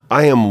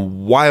I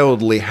am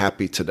wildly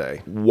happy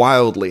today,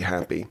 wildly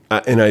happy.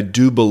 And I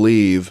do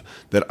believe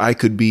that I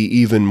could be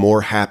even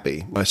more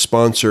happy. My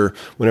sponsor,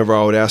 whenever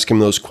I would ask him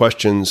those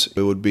questions,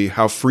 it would be,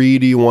 how free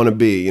do you want to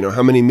be?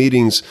 How many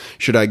meetings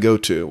should I go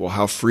to? Well,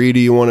 how free do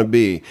you want to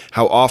be?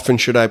 How often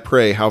should I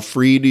pray? How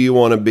free do you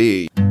want to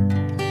be?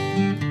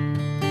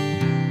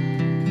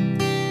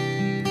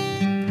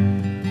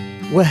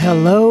 Well,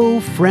 hello,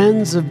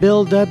 friends of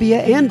Bill W.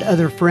 and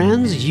other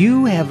friends.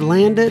 You have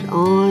landed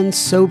on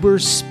Sober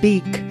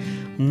Speak.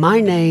 My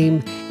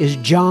name is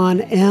John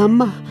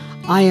M.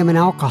 I am an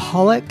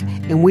alcoholic,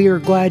 and we are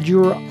glad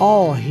you are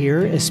all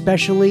here,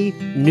 especially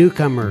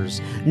newcomers.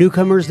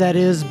 Newcomers, that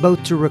is,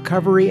 both to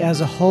recovery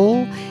as a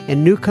whole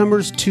and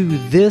newcomers to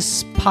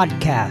this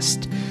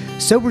podcast.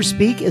 Sober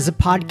Speak is a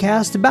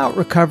podcast about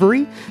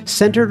recovery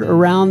centered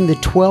around the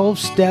 12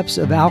 steps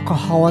of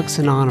Alcoholics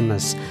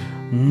Anonymous.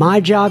 My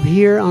job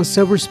here on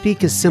Sober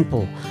Speak is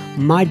simple.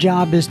 My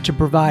job is to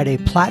provide a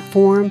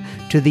platform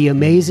to the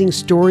amazing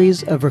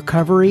stories of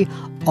recovery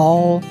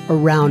all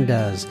around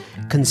us.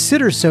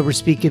 Consider Sober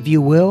Speak, if you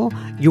will,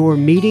 your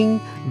meeting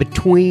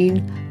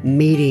between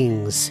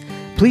meetings.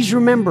 Please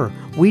remember,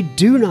 we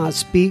do not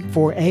speak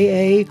for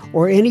AA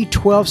or any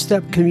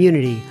 12-step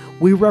community.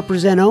 We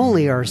represent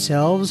only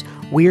ourselves.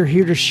 We are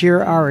here to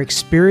share our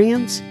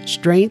experience,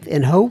 strength,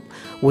 and hope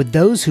with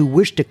those who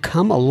wish to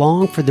come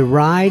along for the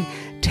ride.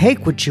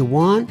 Take what you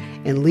want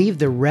and leave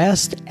the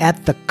rest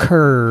at the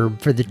curb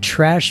for the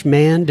trash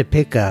man to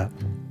pick up.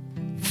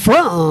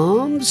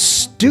 From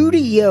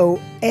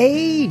Studio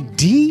A,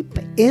 deep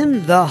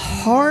in the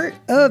heart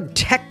of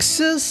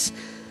Texas,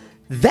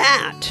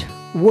 that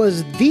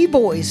was the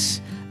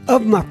voice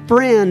of my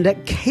friend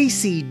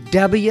Casey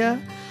W.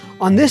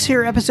 on this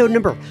here episode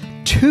number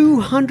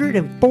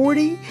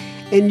 240,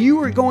 and you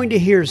are going to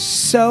hear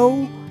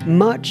so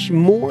much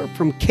more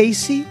from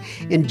Casey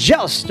in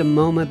just a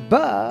moment,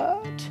 but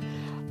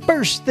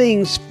first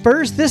things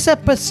first, this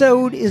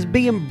episode is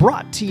being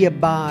brought to you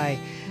by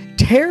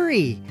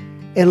Terry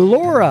and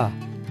Laura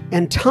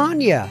and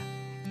Tanya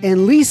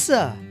and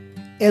Lisa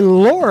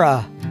and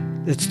Laura.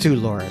 It's two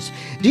Lauras.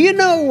 Do you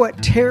know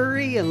what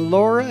Terry and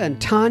Laura and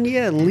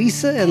Tanya and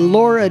Lisa and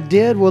Laura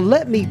did? Well,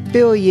 let me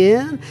fill you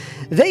in.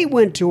 They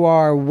went to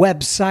our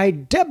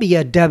website,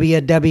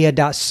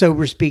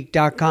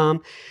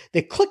 www.soberspeak.com.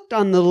 They clicked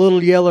on the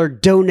little yellow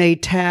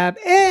donate tab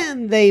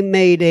and they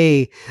made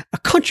a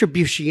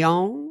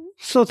contribution.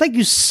 So thank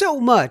you so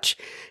much,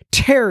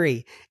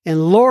 Terry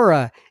and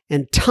Laura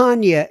and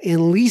Tanya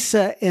and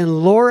Lisa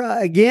and Laura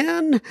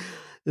again.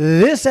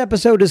 This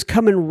episode is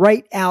coming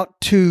right out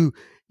to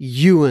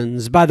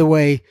Ewans. By the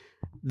way,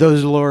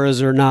 those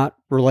Lauras are not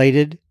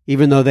related,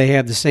 even though they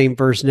have the same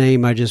first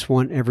name. I just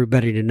want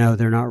everybody to know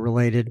they're not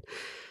related.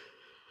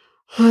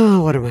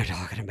 Oh, what am I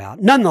talking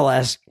about?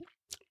 Nonetheless,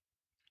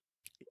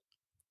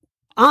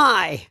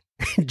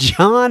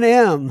 John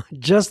M.,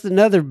 just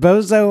another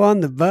bozo on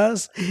the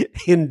bus,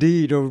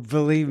 indeed, or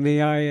believe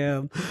me, I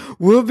am,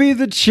 will be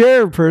the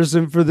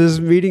chairperson for this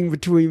meeting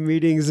between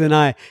meetings, and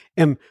I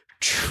am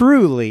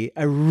truly,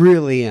 I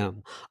really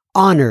am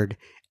honored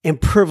and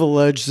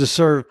privileged to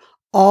serve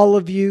all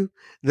of you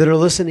that are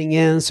listening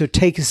in. So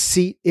take a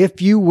seat,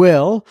 if you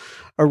will,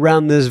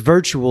 around this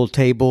virtual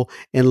table,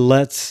 and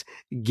let's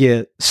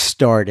get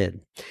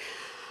started.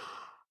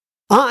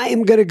 I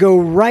am going to go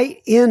right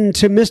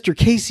into Mr.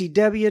 Casey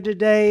W.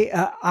 today.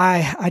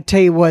 I tell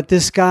you what,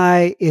 this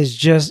guy is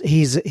just,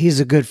 he's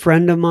a good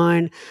friend of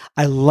mine.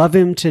 I love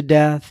him to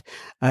death.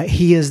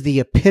 He is the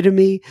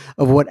epitome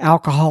of what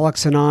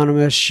Alcoholics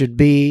Anonymous should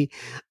be.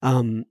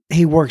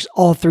 He works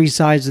all three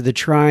sides of the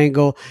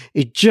triangle.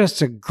 He's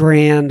just a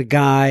grand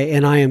guy,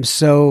 and I am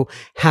so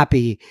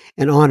happy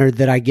and honored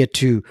that I get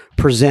to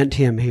present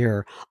him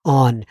here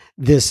on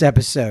this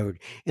episode.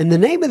 And the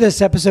name of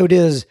this episode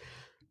is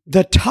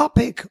The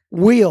Topic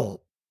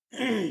Wheel.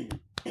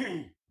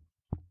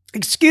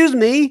 Excuse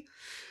me.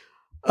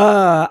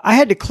 I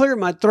had to clear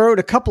my throat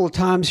a couple of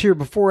times here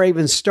before I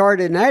even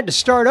started, and I had to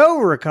start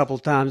over a couple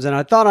of times, and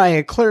I thought I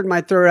had cleared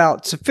my throat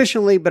out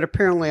sufficiently, but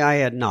apparently I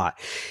had not.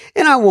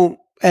 And I won't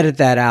edit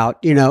that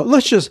out.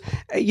 Let's just,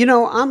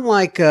 I'm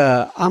like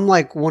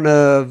one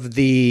of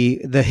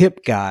the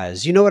hip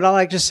guys. You know what I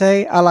like to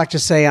say? I like to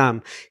say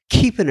I'm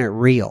keeping it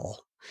real.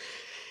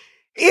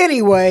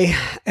 Anyway,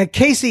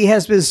 Casey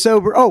has been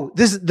sober. Oh,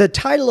 the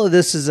title of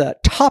this is a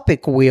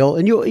topic wheel,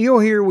 and you'll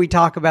hear we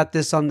talk about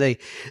this on the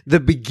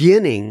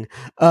beginning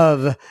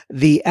of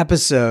the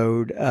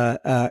episode.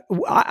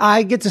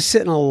 I get to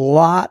sit in a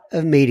lot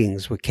of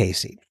meetings with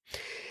Casey.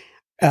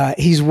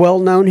 He's well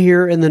known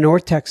here in the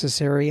North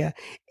Texas area,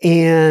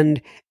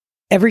 and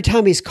every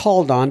time he's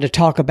called on to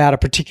talk about a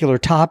particular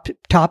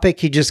topic,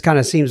 he just kind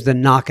of seems to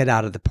knock it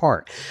out of the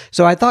park.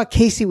 So I thought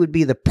Casey would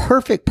be the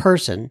perfect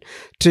person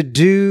to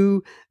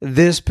do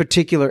this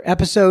particular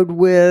episode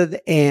with.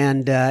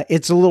 And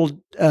it's a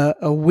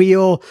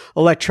little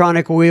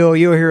electronic wheel.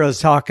 You'll hear us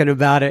talking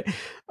about it.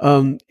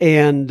 And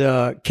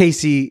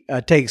Casey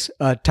takes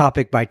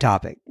topic by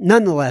topic.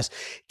 Nonetheless,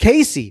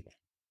 Casey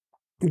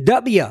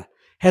W.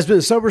 has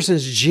been sober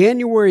since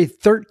January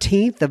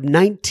 13th of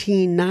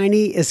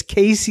 1990. As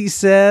Casey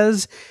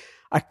says,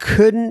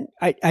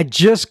 I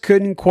just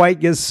couldn't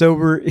quite get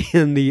sober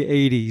in the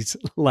 80s.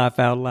 Laugh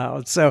out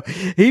loud. So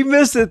he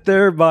missed it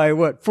there by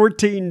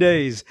 14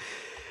 days.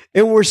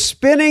 And we're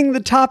spinning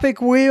the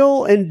topic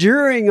wheel. And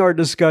during our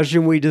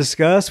discussion, we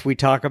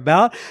talk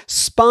about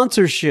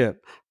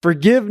sponsorship,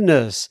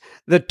 forgiveness,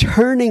 the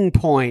turning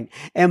point,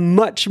 and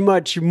much,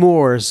 much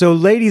more. So,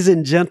 ladies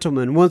and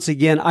gentlemen, once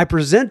again, I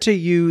present to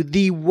you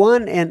the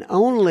one and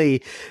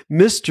only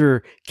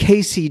Mr.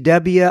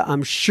 KCW.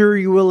 I'm sure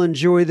you will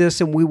enjoy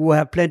this, and we will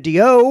have plenty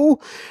of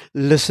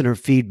listener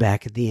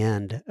feedback at the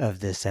end of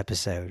this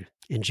episode.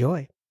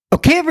 Enjoy.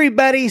 Okay,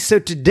 everybody. So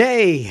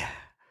today,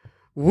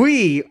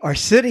 we are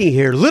sitting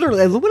here,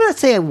 literally, when I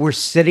say we're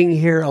sitting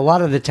here, a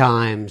lot of the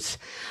times,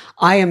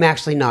 I am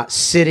actually not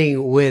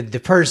sitting with the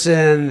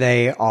person.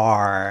 They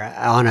are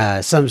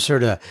on some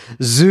sort of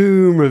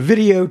Zoom or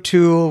video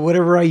tool,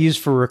 whatever I use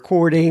for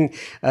recording.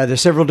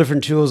 There's several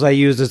different tools I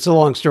use. It's a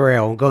long story.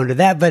 I won't go into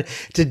that. But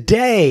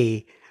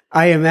today,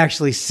 I am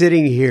actually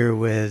sitting here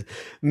with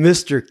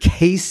Mr.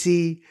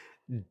 Casey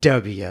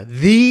W,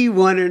 the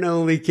one and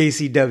only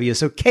KCW.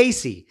 So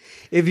Casey,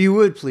 if you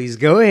would please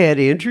go ahead,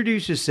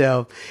 introduce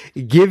yourself,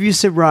 give your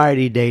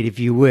sobriety date if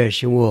you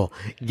wish, and we'll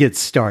get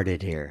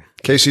started here.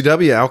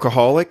 KCW,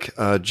 alcoholic,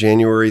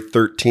 January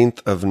 13th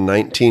of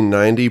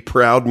 1990,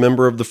 proud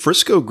member of the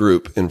Frisco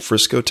Group in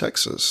Frisco,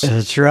 Texas.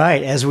 That's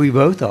right, as we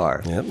both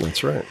are. Yep,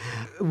 that's right.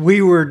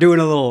 We were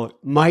doing a little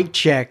mic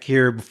check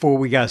here before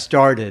we got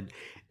started,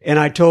 and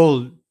I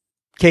told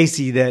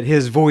Casey that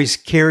his voice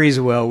carries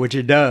well, which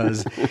it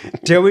does.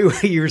 Tell me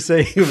what you were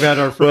saying about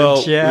our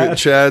friend Chad.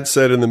 Chad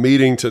said in the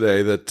meeting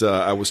today that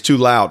I was too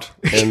loud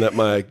and that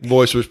my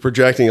voice was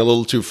projecting a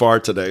little too far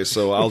today.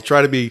 So I'll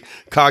try to be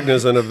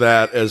cognizant of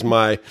that as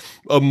my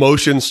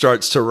emotion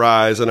starts to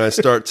rise and I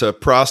start to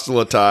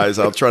proselytize.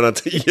 I'll try not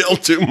to yell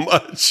too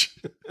much.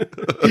 But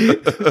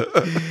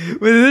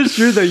it is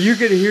true, though. You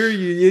can hear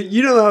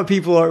you know how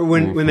people are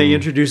when they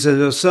introduce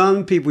themselves.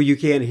 Some people, you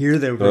can't hear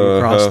them from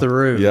across the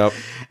room. Yep.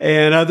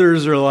 And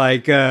others are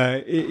like,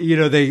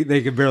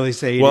 they can barely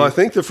say anything. Well, I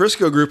think the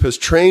Frisco Group has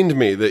trained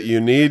me that you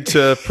need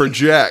to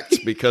project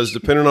because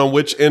depending on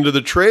which end of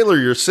the trailer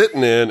you're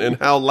sitting in and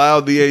how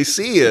loud the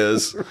AC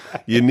is,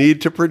 you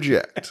need to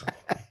project.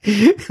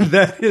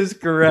 That is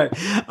correct.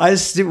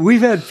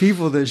 We've had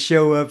people that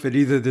show up at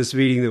either this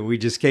meeting that we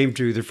just came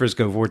to, the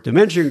Frisco Fourth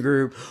Dimension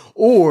Group,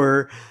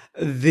 or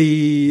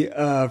the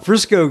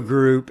Frisco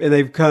Group, and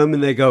they've come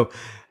and they go,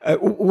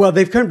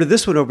 they've come to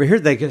this one over here.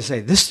 They can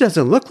say, this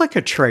doesn't look like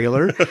a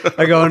trailer.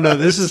 I go, no,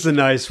 this is a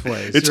nice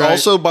place. It's right?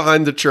 also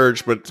behind the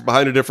church, but it's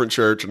behind a different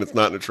church, and it's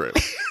not in a trailer.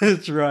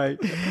 That's right.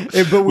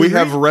 But we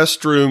have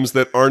restrooms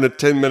that aren't a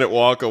 10-minute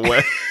walk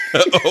away.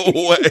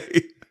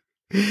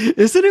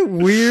 Isn't it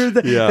weird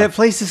that that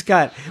place has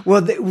got,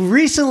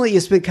 recently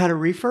it's been kind of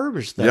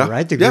refurbished though,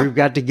 right? The group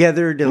got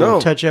together, did a little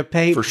touch-up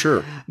paint. For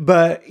sure.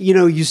 But,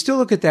 you still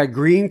look at that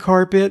green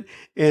carpet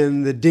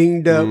and the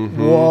dinged up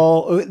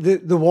wall.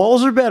 The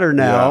walls are better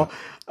now.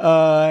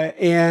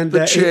 And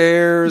the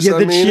chairs. Yeah,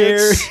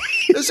 chairs.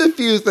 There's a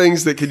few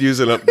things that could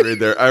use an upgrade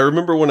there. I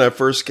remember when I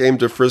first came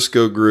to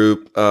Frisco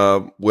Group,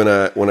 when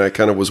I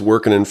kind of was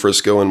working in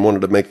Frisco and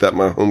wanted to make that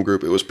my home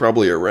group, it was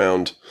probably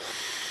around,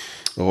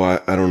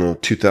 I don't know,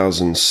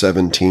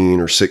 2017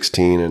 or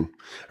 16. And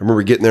I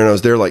remember getting there and I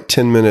was there like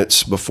 10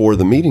 minutes before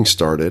the meeting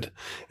started.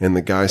 And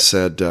the guy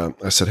said,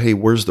 I said, hey,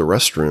 where's the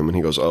restroom? And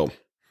he goes, oh,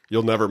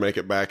 you'll never make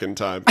it back in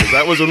time. Because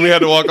that was when we had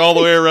to walk all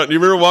the way around. Do you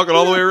remember walking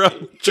all the way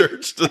around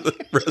church to the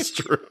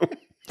restroom?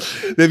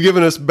 They've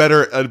given us a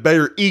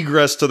better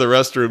egress to the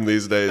restroom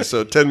these days.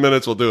 So 10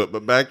 minutes will do it.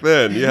 But back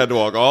then, you had to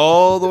walk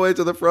all the way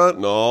to the front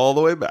and all the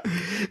way back.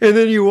 And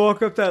then you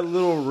walk up that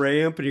little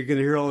ramp and you're going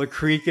to hear all the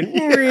creaking.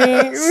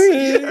 Yes.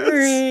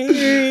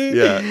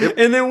 Yeah.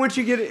 And then once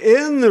you get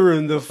in the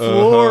roam, the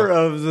floor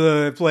of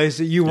the place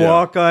that you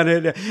walk on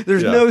it,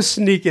 there's no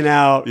sneaking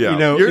out,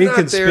 you're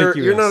inconspicuous.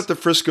 You're not at the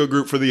Frisco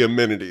Group for the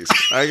amenities.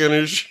 I can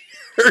assure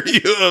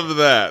you of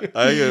that.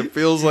 It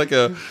feels like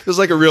a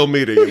real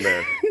meeting in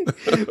there.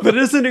 But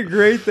isn't it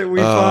great that we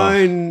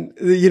find,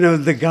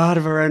 the God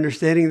of our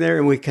understanding there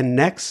and we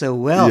connect so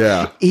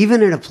well,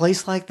 even in a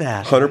place like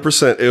that?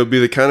 100%. It would be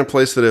the kind of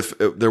place that if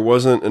there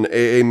wasn't an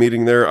AA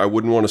meeting there, I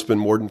wouldn't want to spend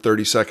more than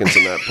 30 seconds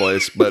in that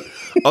place. But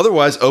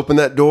otherwise, open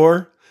that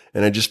door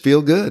and I just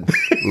feel good.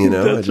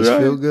 I just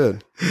feel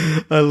good.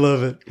 I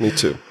love it. Me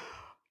too.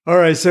 All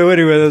right. So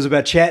anyway, that was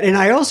about chat. And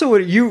I also,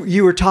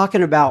 you were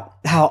talking about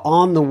how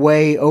on the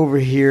way over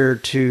here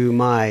to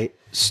my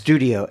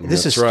studio,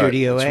 this is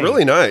Studio A. It's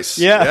really nice.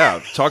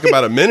 Yeah. Talk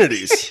about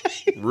amenities.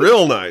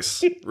 Real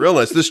nice. Real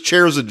nice. This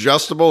chair is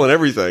adjustable and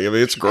everything. I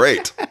mean, it's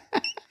great.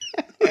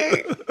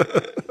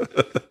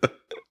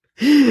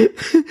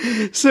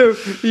 So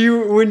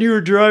when you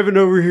were driving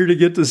over here to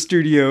get to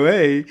Studio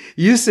A,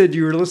 you said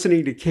you were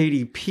listening to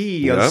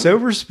KDP on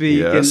Sober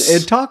Speak,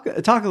 and talk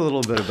a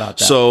little bit about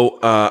that. So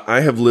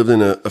I have lived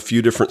in a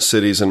few different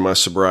cities in my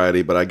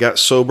sobriety, but I got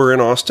sober in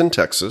Austin,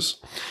 Texas,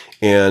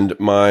 And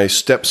my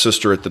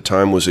stepsister at the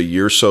time was a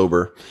year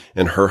sober,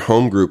 and her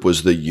home group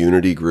was the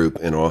Unity Group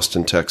in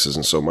Austin, Texas.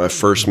 And so my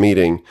first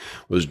meeting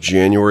was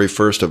January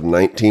 1st of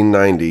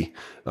 1990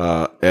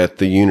 at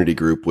the Unity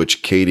Group,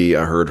 which Katie,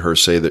 I heard her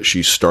say that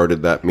she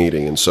started that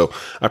meeting. And so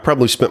I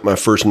probably spent my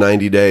first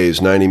 90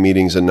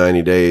 meetings in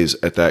 90 days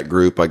at that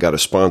group. I got a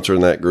sponsor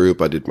in that group.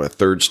 I did my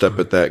third step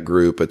at that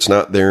group. It's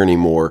not there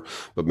anymore,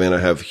 but man, I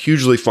have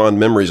hugely fond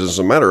memories. As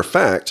a matter of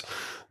fact,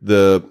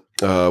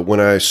 when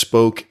I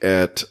spoke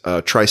at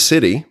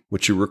Tri-City,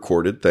 which you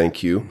recorded,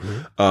 thank you,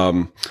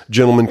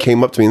 gentleman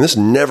came up to me, and this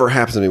never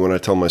happens to me when I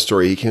tell my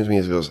story. He came to me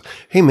and goes,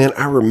 "Hey man,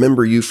 I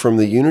remember you from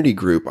the Unity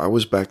Group. I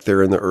was back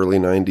there in the early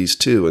 90s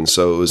too." And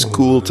so it was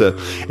cool to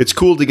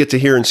get to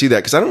hear and see that,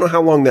 because I don't know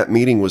how long that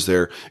meeting was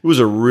there. It was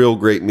a real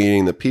great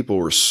meeting. The people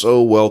were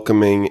so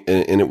welcoming,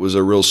 and it was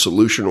a real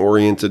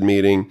solution-oriented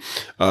meeting.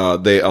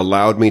 They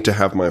allowed me to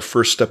have my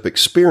first step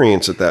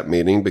experience at that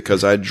meeting,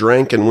 because I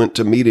drank and went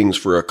to meetings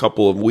for a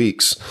couple of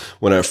weeks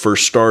when I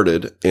first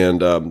started.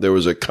 And there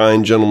was a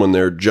kind gentleman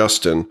there,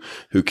 Justin,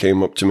 who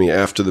came up to me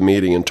after the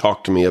meeting and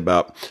talked to me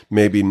about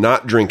maybe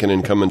not drinking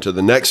and coming to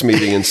the next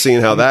meeting and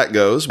seeing how that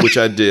goes, which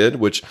I did,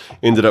 which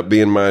ended up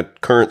being my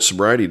current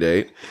sobriety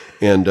date.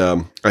 And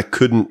I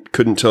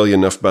couldn't tell you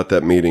enough about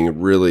that meeting. A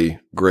really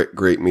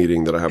great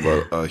meeting that I have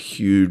a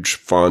huge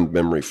fond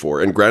memory for,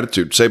 and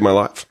gratitude. Saved my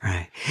life.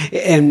 Right.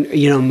 And,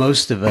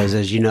 most of us,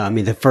 as you know,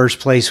 the first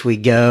place we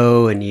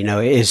go, and,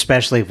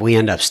 especially if we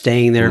end up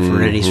staying there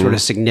for any sort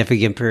of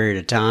significant period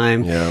of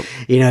time,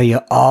 you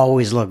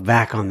always look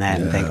back on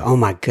that and think, oh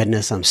my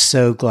goodness, I'm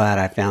so glad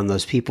I found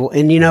those people.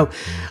 And,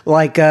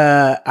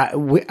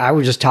 I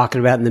was just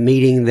talking about in the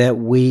meeting that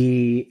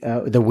we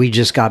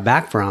just got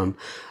back from,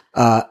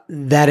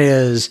 that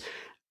is,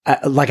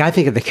 I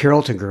think of the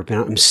Carrollton Group,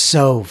 and I'm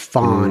so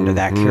fond of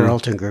that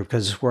Carrollton Group,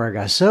 because it's where I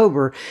got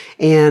sober.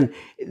 And,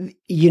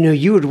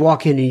 you would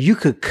walk in and you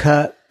could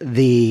cut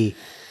the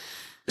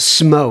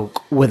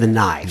smoke with a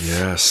knife.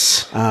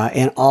 Yes.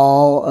 And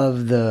all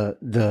of the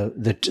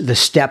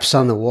steps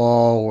on the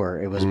wall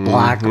where it was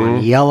black or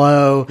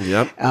yellow.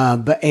 Yep.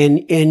 But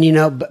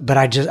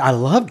I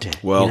loved it.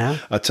 Well,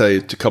 I'll tell you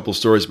a couple of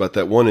stories about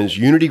that. One is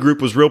Unity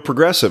Group was real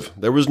progressive.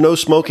 There was no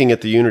smoking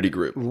at the Unity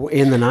Group.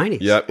 In the 90s.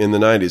 Yeah, in the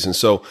 90s. And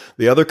so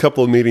the other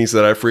couple of meetings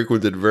that I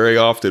frequented very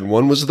often,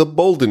 one was the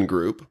Bolden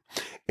Group.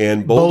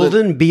 And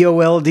Bolden,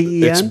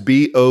 B-O-L-D-E-N? It's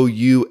B-O-U-L-D-I-N.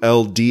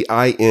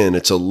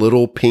 It's a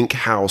little pink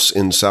house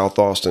in South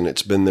Austin.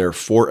 It's been there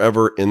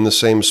forever in the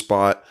same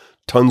spot.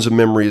 Tons of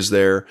memories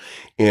there.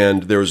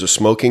 And there was a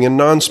smoking and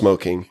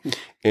non-smoking.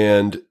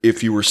 And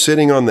if you were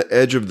sitting on the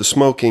edge of the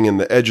smoking and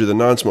the edge of the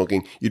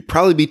non-smoking, you'd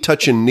probably be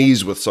touching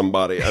knees with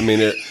somebody. I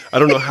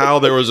don't know how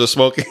there was a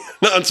smoking,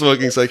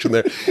 non-smoking section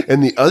there.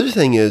 And the other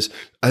thing is,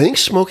 I think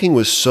smoking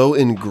was so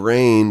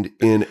ingrained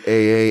in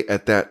AA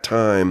at that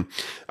time.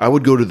 I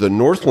would go to the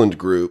Northland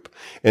Group,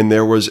 and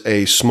there was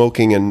there were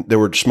smoking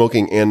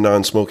and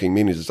non-smoking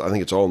meetings. I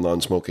think it's all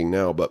non-smoking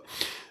now, but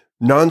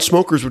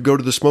non-smokers would go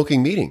to the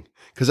smoking meeting,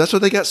 because that's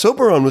what they got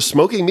sober on, was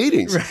smoking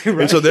meetings. Right.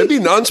 And so there'd be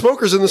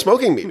non-smokers in the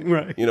smoking meeting.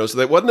 Right. So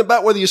that wasn't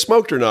about whether you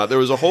smoked or not. There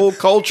was a whole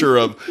culture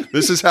of,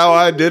 this is how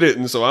I did it,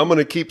 and so I'm going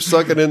to keep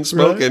sucking in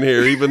smoking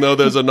here, even though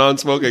there's a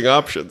non-smoking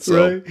option.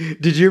 So.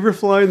 Right. Did you ever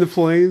fly in the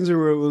planes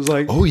where it was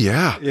like... Oh,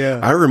 yeah. Yeah.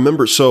 I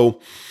remember. So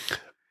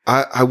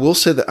I will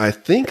say that I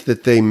think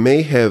that they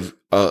may have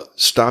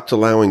stopped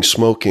allowing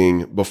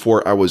smoking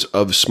before I was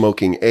of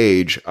smoking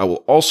age. I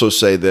will also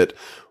say that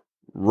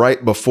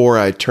right before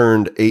I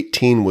turned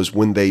 18 was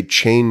when they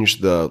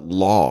changed the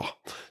law.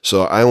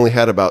 So I only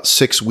had about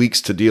 6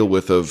 weeks to deal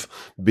with of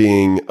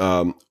being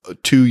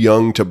too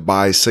young to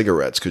buy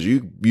cigarettes, because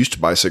you used to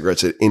buy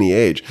cigarettes at any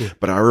age. Yeah.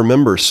 But I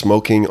remember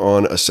smoking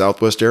on a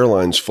Southwest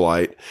Airlines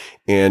flight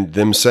and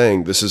them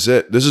saying, this is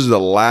it. This is the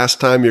last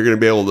time you're going to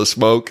be able to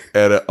smoke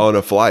on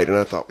a flight. And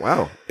I thought,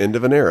 wow, end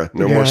of an era.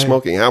 No more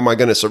smoking. How am I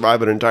going to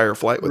survive an entire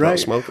flight without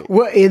smoking?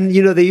 Well, and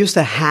they used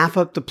to half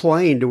up the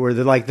plane to where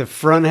the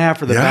front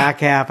half or the back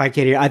half, I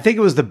can't hear. I think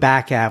it was the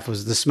back half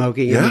was the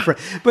smoking in the front.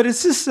 But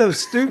it's just so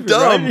stupid.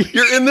 Dumb. Right?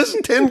 You're in this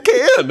tin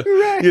can.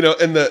 Right.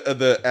 And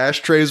the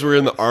ashtrays were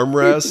in the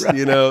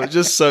armrest,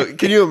 just so.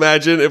 Can you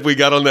imagine if we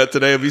got on that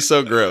today? It'd be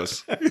so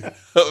gross. It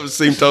would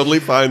seem totally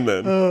fine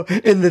then.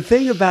 And the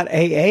thing about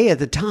AA at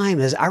the time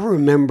is I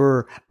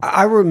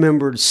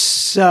remembered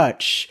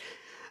such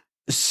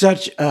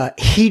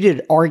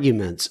heated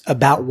arguments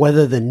about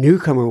whether the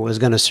newcomer was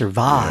going to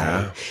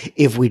survive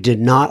if we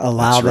did not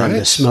allow them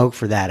to smoke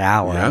for that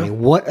hour. Yeah.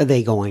 What are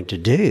they going to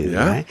do?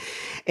 Yeah. Right?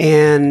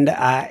 And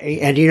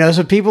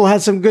so people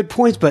had some good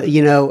points, but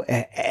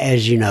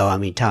as you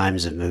know,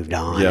 times have moved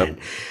on. Yep.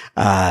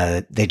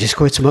 And they just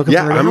quit smoking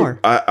for an hour.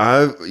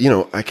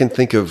 I can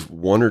think of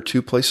one or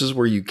two places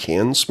where you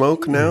can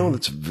smoke now.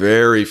 That's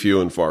very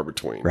few and far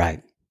between.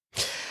 Right.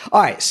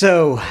 All right.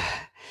 So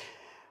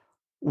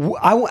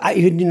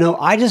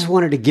I just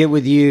wanted to get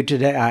with you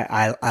today.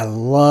 I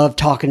love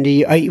talking to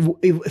you.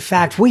 In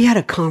fact, we had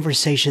a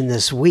conversation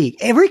this week.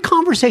 Every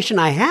conversation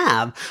I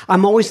have,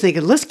 I'm always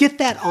thinking, let's get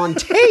that on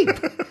tape.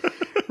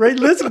 Right?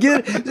 Let's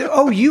get.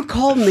 Oh, you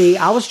called me.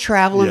 I was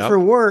traveling Yep. for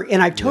work,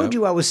 and I told Yep.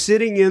 you I was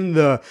sitting in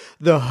the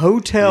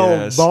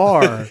hotel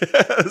bar,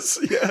 Yes.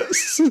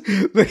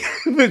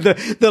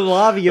 the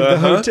lobby of the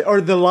hotel, or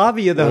the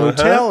lobby of the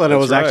hotel, and I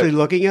That's was actually right.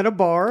 looking at a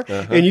bar.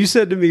 And you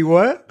said to me,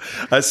 "What?"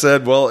 I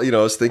said, well, I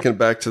was thinking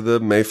back to the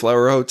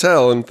Mayflower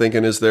Hotel and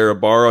thinking, is there a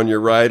bar on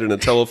your right and a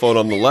telephone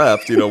on the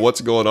left?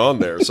 What's going on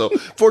there? So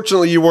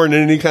fortunately, you weren't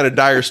in any kind of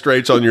dire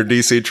straits on your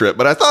DC trip,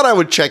 but I thought I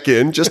would check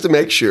in just to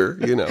make sure,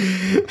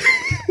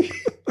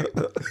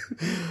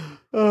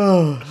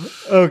 Oh,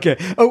 okay.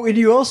 Oh, and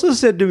you also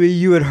said to me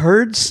you had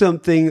heard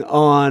something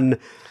on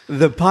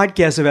the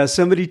podcast about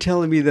somebody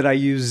telling me that I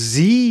use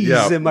Z's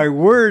Yeah. in my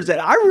words, and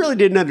I really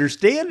didn't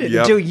understand it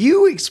Yep. until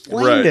you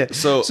explained Right. it.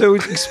 So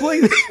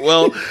explain it.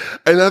 Well,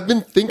 and I've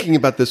been thinking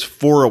about this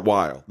for a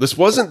while. This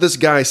wasn't this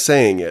guy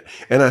saying it.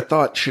 And I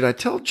thought, should I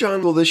tell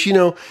John Will this?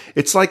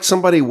 It's like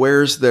somebody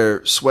wears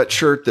their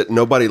sweatshirt that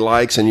nobody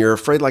likes and you're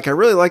afraid, like, I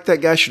really like that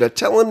guy. Should I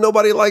tell him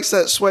nobody likes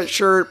that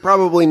sweatshirt?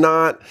 Probably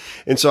not.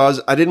 And so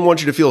I didn't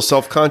want you to feel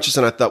self-conscious.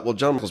 And I thought, well,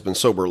 John Will's been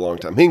sober a long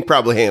time. He can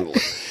probably handle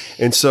it.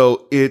 And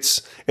so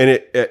it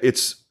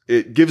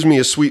gives me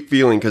a sweet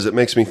feeling because it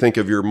makes me think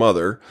of your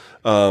mother.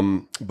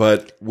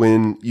 But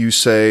when you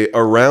say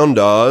around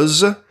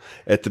us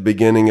at the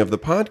beginning of the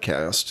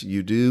podcast,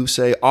 you do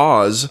say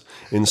Oz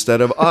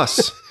instead of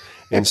us.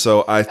 And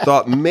so I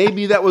thought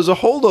maybe that was a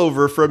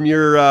holdover from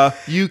your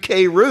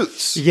UK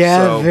roots.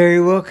 Yeah, So- very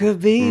well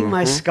could be.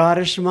 My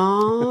Scottish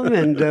mom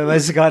and my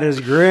Scottish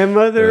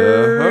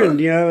grandmother, and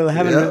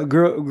having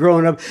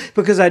growing up.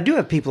 Because I do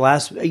have people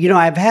ask.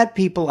 I've had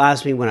people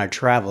ask me when I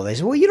travel. They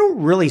say, "Well, you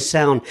don't really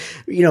sound,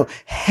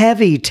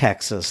 heavy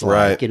Texas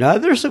like."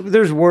 Right.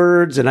 There's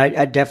words, and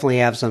I definitely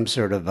have some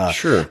sort of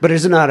Sure. but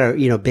it's not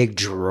a big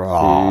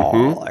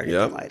drawl or anything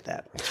Yep. like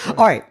that.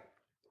 All right,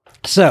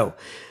 so.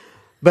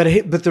 But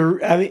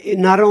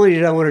not only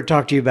did I want to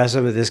talk to you about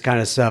some of this kind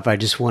of stuff, I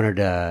just wanted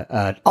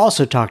to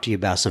also talk to you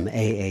about some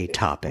AA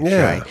topics,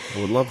 Yeah, right?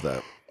 I would love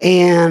that.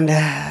 And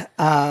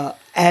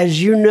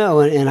as you know,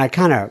 and I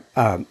kind of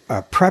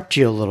prepped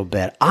you a little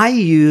bit, I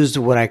used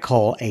what I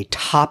call a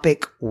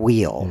topic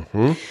wheel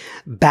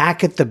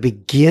back at the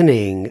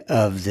beginning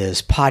of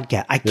this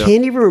podcast. I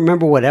can't even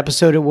remember what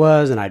episode it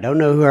was, and I don't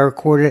know who I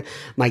recorded it.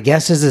 My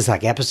guess is it's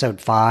like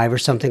episode 5 or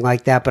something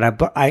like that.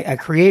 But I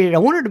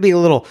wanted to be a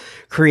little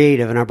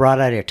creative, and I brought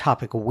out a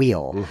topic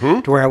wheel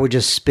to where I would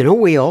just spin a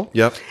wheel,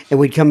 Yep. and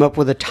we'd come up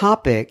with a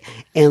topic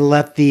and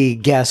let the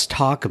guest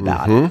talk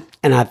about it.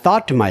 And I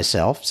thought to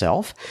myself,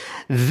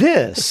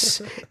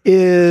 this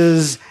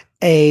is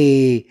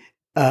a.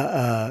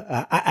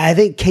 I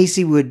think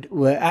Casey would.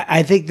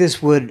 I think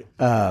this would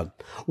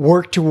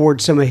work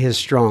towards some of his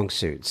strong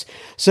suits.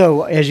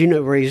 So as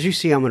you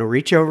see, I'm going to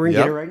reach over and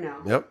get it right now.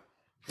 Yep.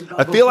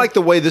 I feel like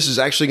the way this is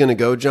actually going to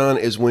go, John,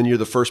 is when you're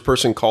the first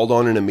person called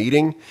on in a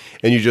meeting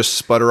and you just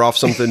sputter off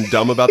something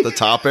dumb about the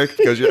topic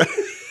because you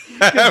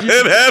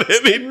haven't had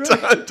any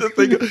time to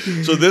think.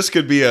 So this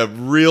could be a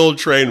real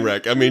train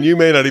wreck. I mean, you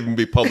may not even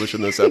be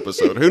publishing this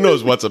episode. Who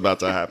knows what's about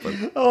to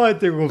happen? Oh, I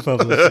think we'll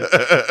publish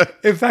it.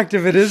 In fact,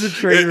 if it is a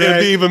train wreck,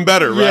 It'd be even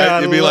better, right? Yeah,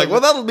 You'd be I like,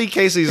 love well, that'll be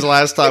Casey's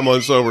last time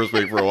on Sober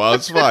Speak for a while.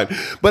 It's fine.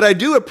 But I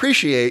do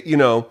appreciate,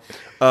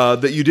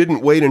 that you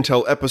didn't wait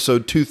until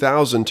episode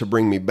 2000 to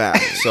bring me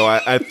back. So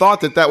I thought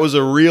that was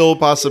a real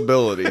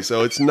possibility.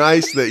 So it's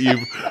nice that you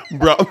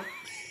brought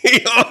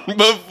me on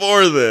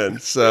before then.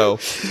 So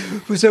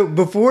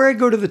before I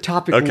go to the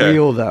topic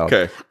wheel, though,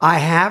 Okay. I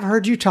have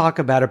heard you talk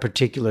about a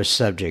particular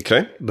subject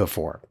Okay.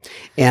 before,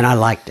 and I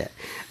liked it.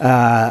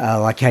 I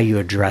like how you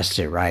addressed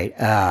it, right?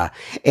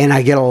 And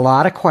I get a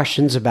lot of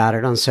questions about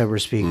it on Sober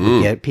Speak.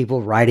 We get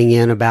people writing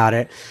in about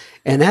it,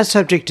 and that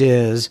subject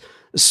is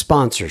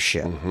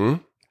sponsorship.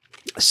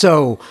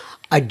 So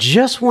I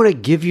just want to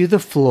give you the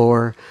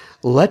floor,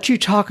 let you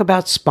talk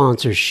about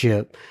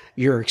sponsorship,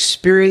 your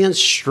experience,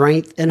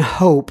 strength, and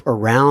hope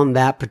around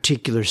that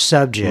particular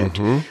subject,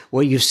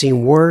 what you've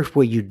seen work,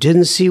 what you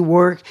didn't see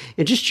work,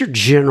 and just your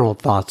general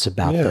thoughts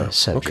about the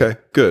subject. Okay,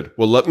 good.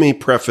 Well, let me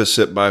preface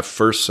it by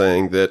first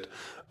saying that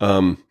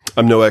I'm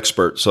no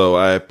expert, so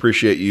I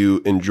appreciate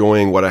you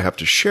enjoying what I have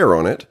to share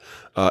on it.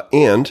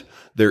 And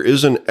there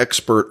is an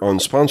expert on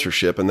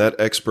sponsorship, and that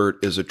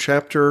expert is a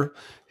chapter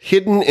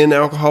hidden in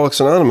Alcoholics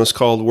Anonymous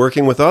called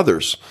Working with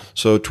Others.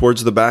 So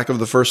towards the back of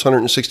the first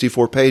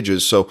 164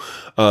 pages. So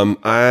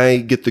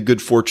I get the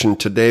good fortune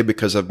today,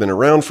 because I've been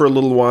around for a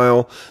little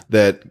while,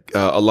 that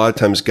a lot of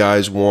times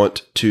guys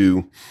want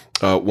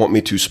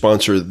me to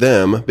sponsor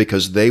them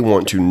because they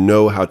want to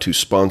know how to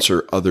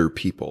sponsor other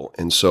people.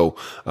 And so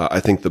I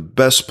think the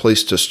best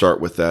place to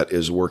start with that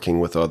is Working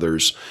with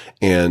Others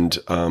and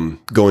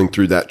going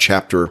through that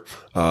chapter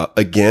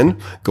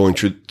going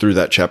through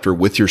that chapter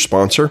with your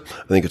sponsor.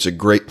 I think it's a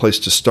great place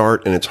to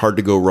start, and it's hard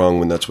to go wrong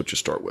when that's what you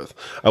start with.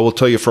 I will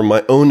tell you from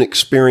my own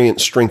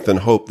experience, strength,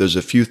 and hope, there's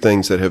a few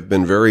things that have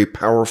been very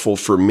powerful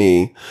for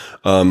me,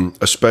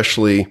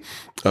 especially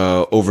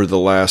over the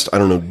last,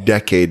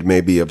 decade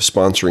maybe of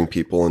sponsoring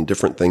people and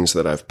different things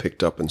that I've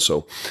picked up. And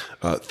so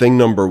thing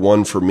number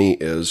one for me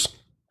is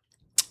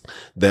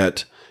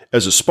that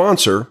as a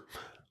sponsor,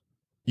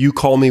 you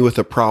call me with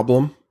a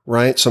problem,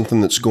 right?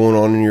 Something that's going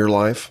on in your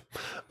life.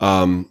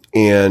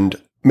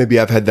 And maybe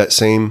I've had that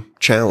same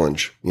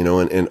challenge,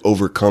 and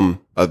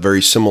overcome a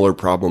very similar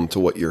problem to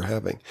what you're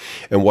having.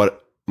 And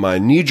what my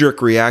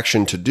knee-jerk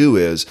reaction to do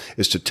is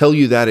to tell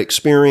you that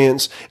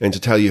experience and to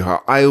tell you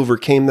how I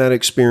overcame that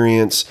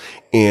experience.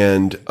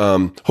 And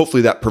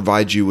hopefully that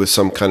provides you with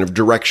some kind of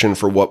direction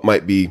for what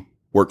might be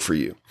work for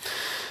you.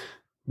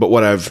 But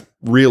what I've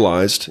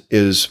realized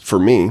is, for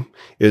me,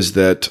 is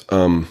that,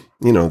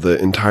 the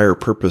entire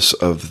purpose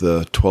of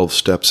the 12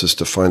 steps is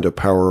to find a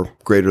power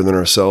greater than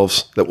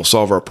ourselves that will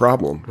solve our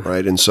problem,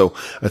 right? And so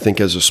I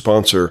think as a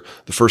sponsor,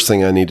 the first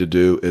thing I need to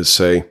do is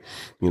say,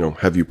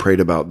 have you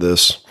prayed about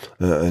this?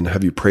 And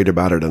have you prayed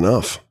about it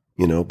enough?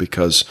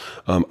 Because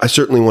I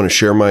certainly want to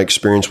share my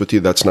experience with you.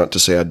 That's not to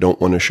say I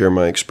don't want to share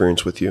my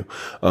experience with you.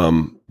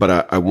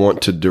 But I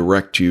want to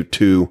direct you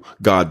to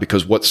God,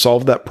 because what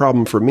solved that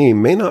problem for me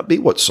may not be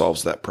what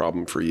solves that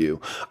problem for you.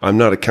 I'm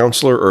not a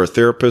counselor or a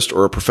therapist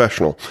or a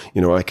professional.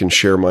 I can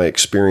share my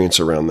experience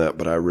around that,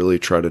 but I really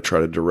try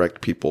to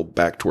direct people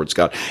back towards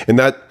God. And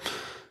that,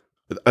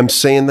 I'm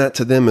saying that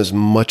to them as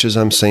much as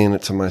I'm saying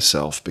it to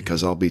myself,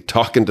 because I'll be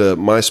talking to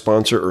my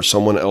sponsor or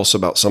someone else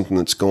about something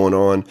that's going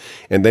on,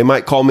 and they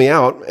might call me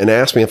out and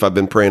ask me if I've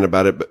been praying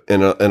about it.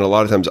 And a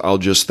lot of times I'll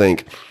just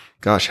think,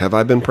 gosh, have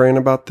I been praying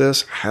about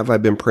this? Have I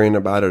been praying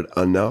about it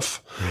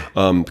enough?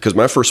 Because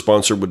my first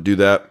sponsor would do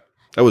that.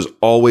 That was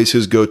always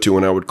his go-to.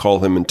 When I would call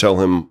him and tell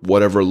him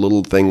whatever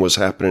little thing was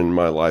happening in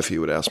my life, he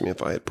would ask me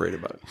if I had prayed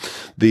about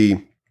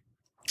it.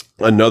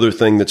 Another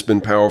thing that's been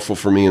powerful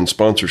for me in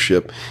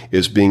sponsorship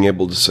is being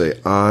able to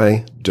say,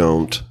 I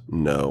don't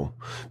know.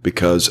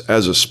 Because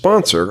as a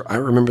sponsor, I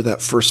remember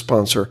that first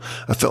sponsor,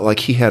 I felt like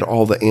he had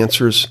all the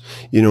answers,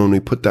 and we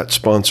put that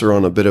sponsor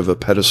on a bit of a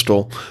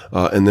pedestal.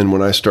 And then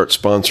when I start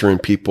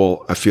sponsoring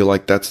people, I feel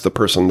like that's the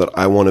person that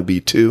I want to be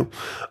too.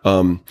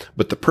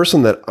 But the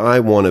person that I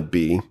want to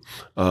be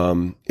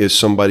is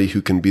somebody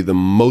who can be the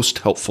most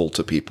helpful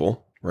to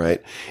people.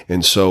 Right.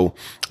 And so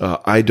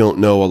I don't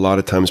know, a lot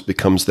of times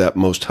becomes that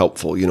most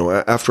helpful.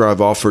 After I've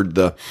offered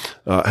the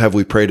have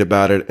we prayed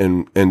about it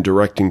and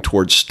directing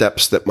towards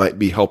steps that might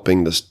be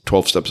helping, the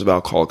 12 steps of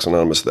Alcoholics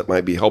Anonymous that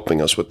might be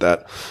helping us with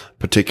that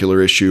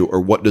particular issue,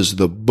 or what does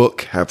the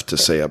book have to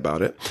say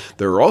about it?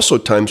 There are also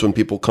times when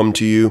people come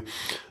to you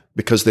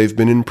because they've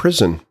been in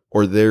prison,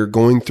 or they're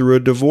going through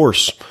a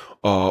divorce,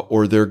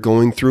 or they're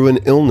going through an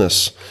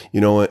illness,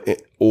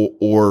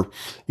 or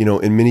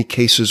in many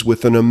cases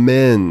with an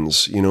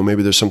amends,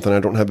 maybe there's something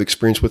I don't have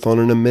experience with on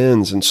an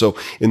amends. And so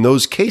in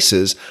those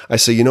cases, I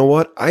say, you know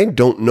what? I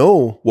don't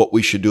know what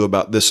we should do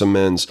about this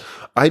amends.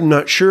 I'm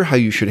not sure how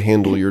you should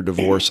handle your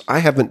divorce. I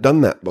haven't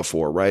done that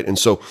before, right? And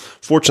so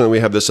fortunately,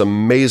 we have this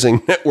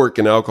amazing network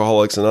in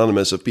Alcoholics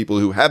Anonymous of people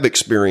who have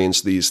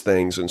experienced these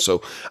things. And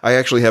so I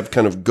actually have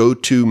kind of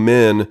go-to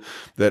men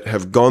that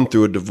have gone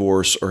through a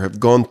divorce, or have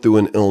gone through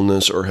an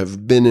illness, or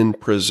have been in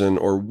prison,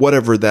 or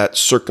whatever that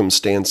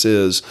circumstance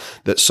is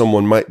that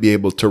someone might be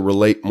able to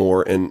relate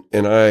more. And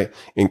I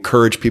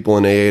encourage people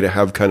in AA to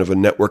have kind of a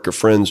network of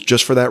friends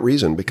just for that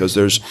reason, because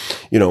there's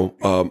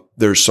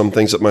some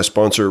things that my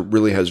sponsor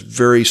really has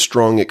very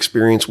strong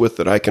experience with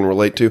that I can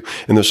relate to.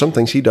 And there's some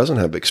things he doesn't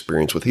have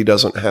experience with. He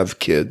doesn't have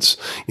kids,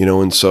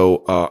 and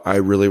so I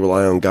really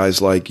rely on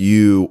guys like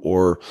you,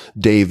 or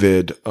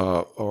David,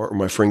 or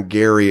my friend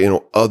Gary,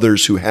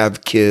 others who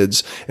have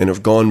kids and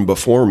have gone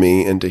before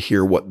me, and to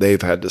hear what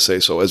they've had to say.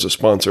 So as a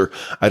sponsor,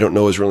 I don't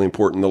know is really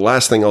important. The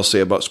last thing I'll say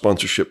about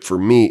sponsorship for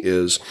me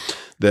is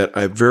that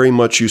I very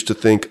much used to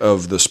think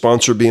of the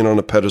sponsor being on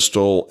a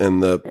pedestal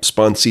and the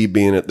sponsee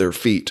being at their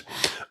feet.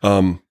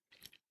 And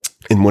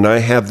when I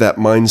have that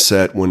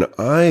mindset, when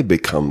I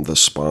become the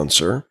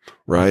sponsor,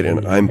 right,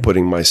 and I'm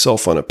putting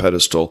myself on a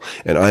pedestal,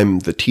 and I'm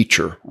the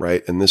teacher,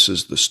 right, and this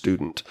is the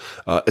student,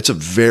 it's a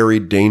very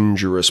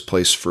dangerous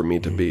place for me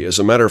to be. As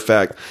a matter of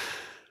fact,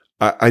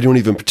 I don't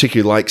even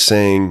particularly like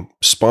saying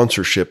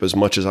sponsorship as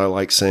much as I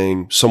like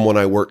saying someone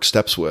I work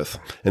steps with.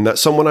 And that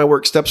someone I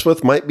work steps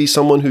with might be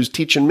someone who's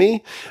teaching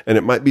me, and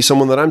it might be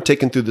someone that I'm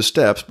taking through the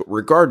steps. But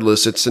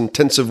regardless, it's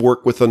intensive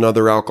work with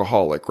another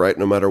alcoholic, right?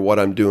 No matter what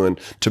I'm doing.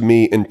 To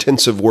me,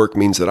 intensive work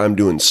means that I'm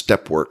doing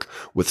step work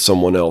with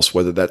someone else,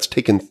 whether that's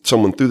taking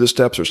someone through the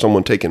steps or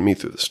someone taking me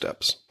through the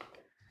steps.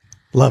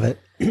 Love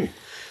it.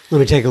 Let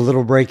me take a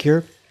little break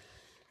here.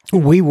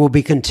 We will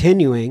be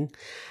continuing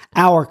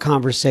our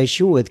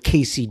conversation with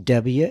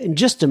KCW in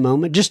just a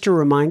moment. Just a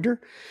reminder,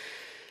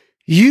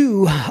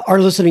 you are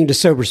listening to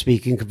Sober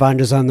Speak. You can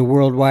find us on the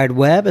World Wide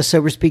Web at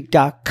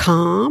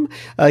soberspeak.com.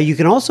 You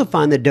can also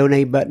find the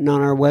donate button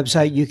on our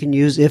website. You can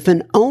use if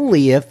and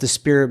only if the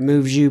Spirit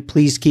moves you.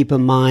 Please keep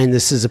in mind,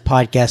 this is a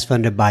podcast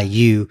funded by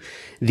you,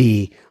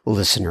 the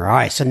listener. All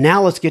right, so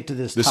now let's get to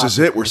this topic. Is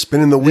it. We're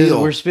spinning the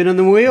wheel. We're spinning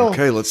the wheel.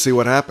 Okay, let's see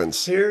what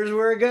happens. Here's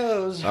where it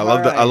goes. I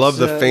love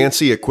the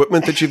fancy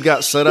equipment that you've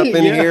got set up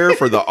in here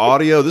for the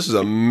audio. This is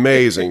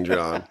amazing,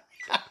 John.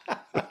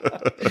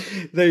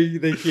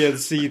 They can't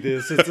see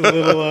this. It's a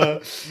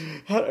little.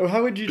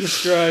 How would you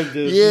describe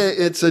this?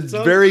 Yeah, it's a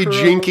very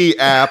jinky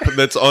app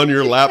that's on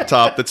your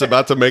laptop that's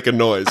about to make a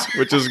noise,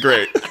 which is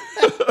great.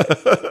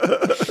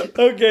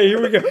 Okay,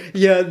 here we go.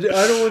 Yeah,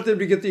 I don't want them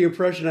to get the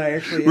impression I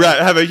actually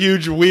have a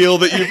huge wheel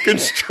that you've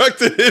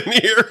constructed in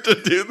here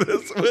to do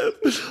this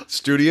with.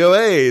 Studio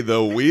A,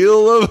 the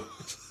wheel of...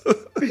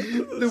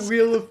 the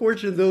wheel of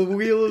fortune, the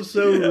wheel of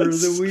sober,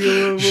 yes. The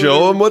wheel of...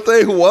 Show them what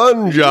they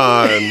won,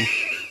 John.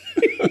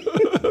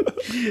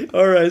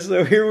 All right,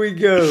 so here we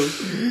go.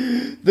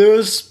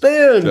 The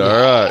spin.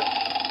 All right.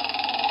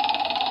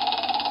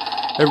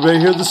 Everybody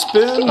hear the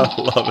spin? I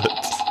love it.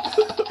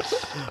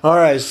 All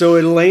right, so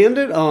it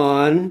landed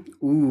on,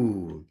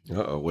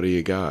 Uh-oh, what do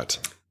you got?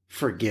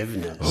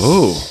 Forgiveness.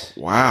 Oh,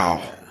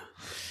 wow.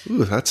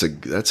 Ooh, that's a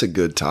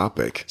good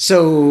topic.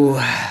 So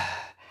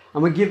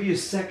I'm going to give you a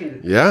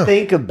second to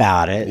think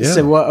about it.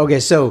 Yeah.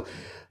 So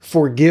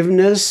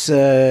forgiveness,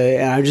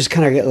 and I just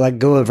kind of like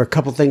go over a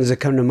couple things that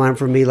come to mind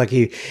for me. Like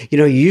you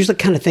usually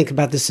kind of think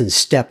about this in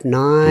step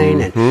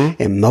 9,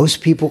 and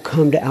most people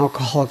come to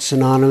Alcoholics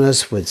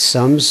Anonymous with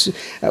some.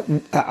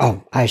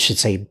 I should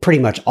say, pretty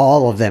much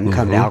all of them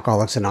come to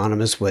Alcoholics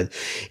Anonymous with,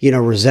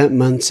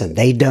 resentments and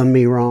they done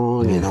me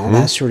wrong and all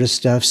that sort of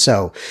stuff.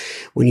 So,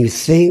 when you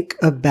think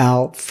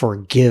about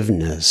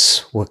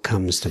forgiveness, what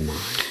comes to mind?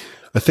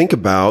 I think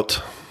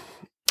about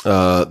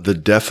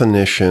the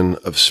definition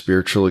of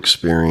spiritual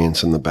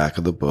experience in the back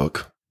of the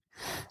book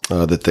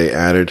that they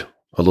added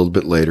a little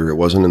bit later. It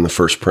wasn't in the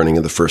first printing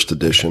of the first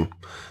edition.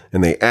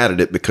 And they added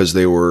it because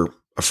they were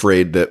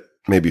afraid that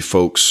maybe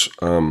folks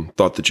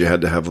thought that you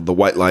had to have the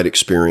white light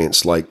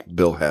experience like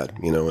Bill had,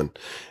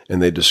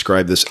 and they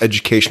describe this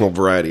educational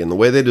variety. And the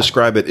way they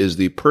describe it is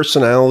the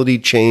personality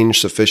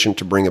change sufficient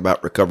to bring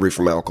about recovery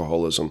from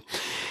alcoholism.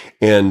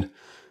 And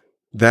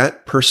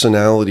that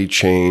personality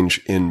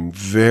change in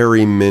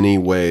very many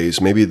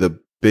ways, maybe the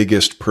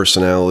biggest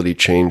personality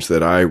change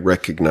that I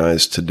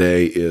recognize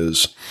today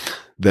is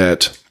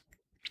that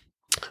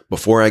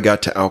before I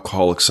got to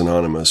Alcoholics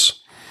Anonymous,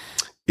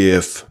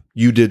 if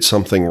you did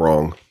something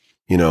wrong,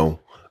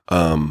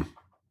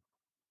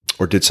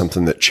 or did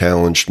something that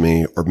challenged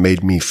me or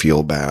made me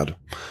feel bad,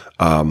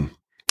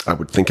 I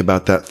would think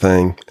about that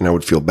thing and I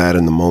would feel bad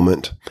in the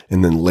moment.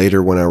 And then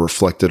later when I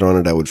reflected on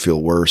it, I would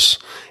feel worse.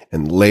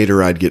 And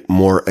later I'd get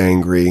more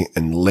angry.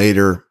 And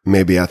later,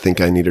 maybe I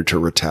think I needed to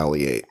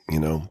retaliate.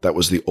 That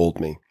was the old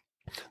me.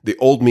 The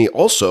old me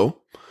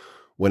also,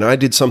 when I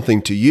did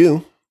something to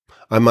you,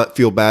 I might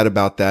feel bad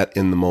about that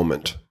in the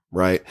moment,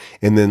 right?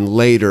 And then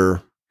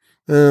later,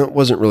 it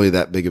wasn't really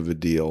that big of a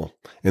deal.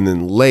 And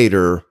then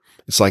later,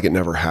 it's like it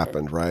never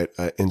happened, right?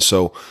 And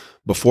so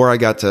before I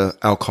got to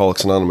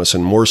Alcoholics Anonymous,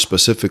 and more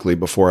specifically,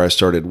 before I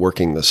started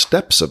working the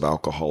steps of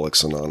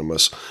Alcoholics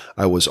Anonymous,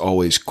 I was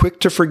always quick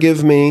to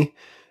forgive me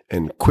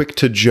and quick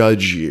to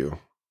judge you,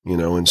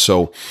 And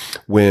so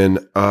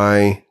when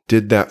I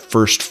did that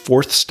first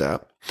 4th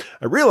step,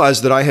 I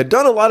realized that I had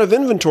done a lot of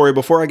inventory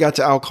before I got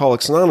to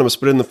Alcoholics Anonymous,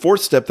 but in the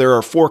 4th step, there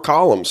are 4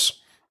 columns,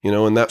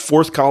 and that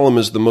 4th column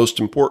is the most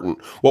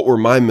important. What were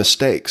my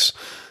mistakes?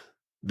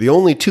 The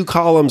only 2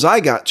 columns I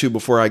got to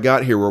before I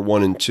got here were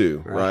 1 and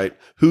 2, right?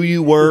 Who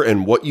you were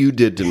and what you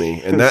did to me.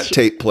 And that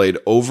tape played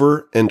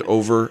over and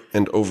over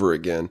and over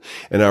again.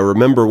 And I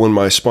remember when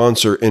my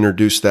sponsor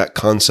introduced that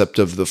concept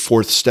of the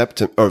 4th step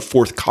or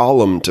 4th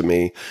column to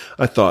me,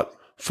 I thought,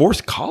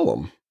 4th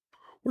column?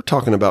 We're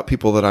talking about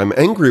people that I'm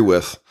angry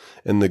with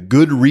and the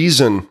good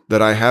reason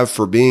that I have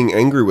for being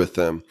angry with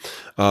them.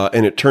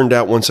 And it turned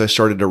out once I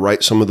started to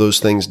write some of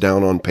those things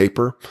down on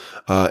paper,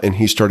 and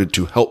he started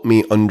to help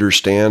me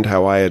understand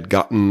how I had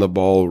gotten the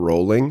ball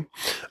rolling,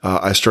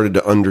 I started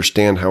to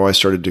understand how I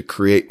started to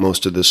create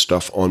most of this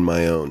stuff on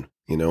my own,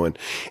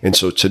 and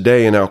so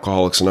today in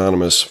Alcoholics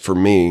Anonymous, for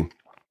me,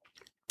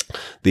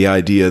 the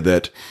idea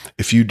that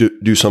if you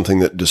do something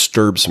that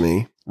disturbs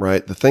me,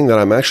 right, the thing that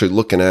I'm actually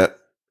looking at,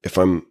 if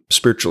I'm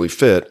spiritually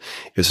fit,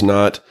 is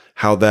not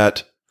how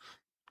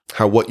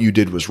what you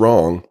did was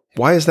wrong.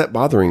 Why is that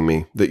bothering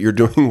me that you're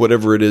doing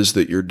whatever it is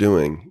that you're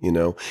doing,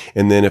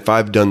 And then if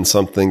I've done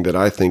something that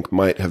I think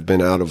might have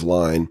been out of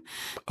line,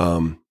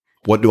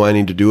 what do I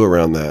need to do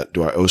around that?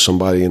 Do I owe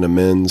somebody an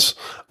amends?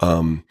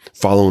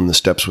 Following the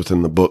steps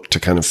within the book to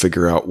kind of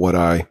figure out what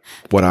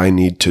I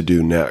need to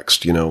do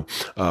next.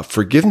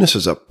 Forgiveness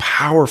is a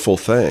powerful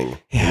thing.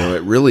 Yeah.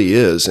 It really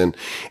is. And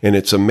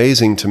it's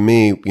amazing to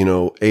me,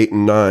 8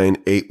 and 9,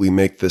 8, we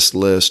make this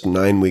list,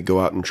 9, we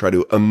go out and try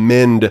to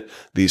amend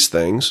these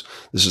things.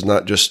 This is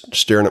not just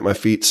staring at my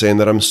feet saying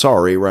that I'm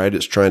sorry, right?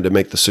 It's trying to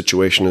make the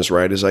situation as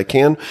right as I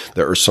can.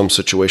 There are some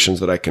situations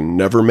that I can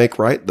never make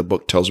right. The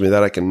book tells me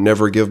that I can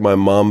never give my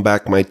mom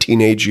back my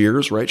teenage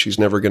years, right? She's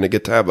never going to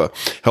get to have a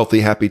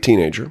healthy, happy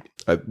teenager.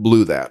 I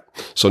blew that.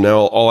 So now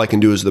all I can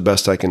do is the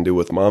best I can do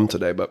with mom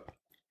today.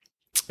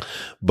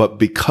 But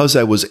because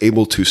I was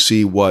able to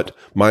see what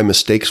my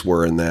mistakes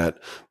were in that,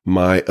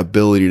 my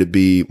ability to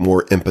be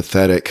more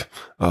empathetic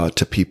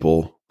to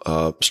people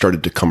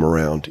started to come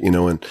around,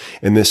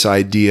 and this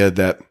idea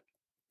that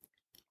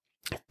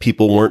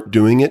people weren't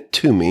doing it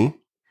to me,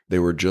 They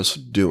were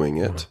just doing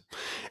it.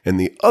 And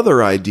the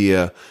other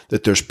idea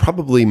that there's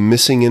probably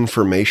missing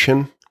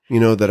information,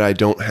 that I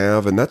don't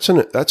have. And that's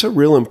a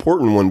real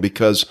important one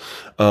because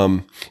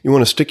you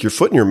want to stick your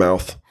foot in your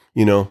mouth.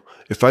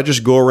 If I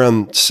just go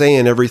around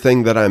saying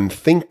everything that I'm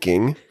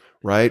thinking,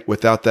 right,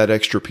 without that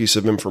extra piece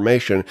of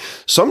information,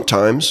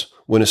 sometimes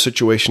when a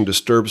situation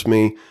disturbs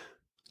me,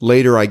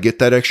 later I get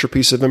that extra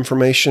piece of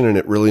information and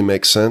it really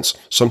makes sense.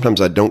 Sometimes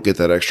I don't get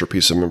that extra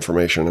piece of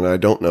information and I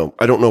don't know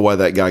why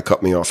that guy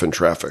cut me off in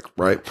traffic,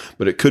 right?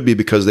 But it could be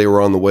because they were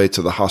on the way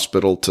to the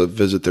hospital to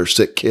visit their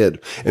sick kid.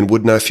 And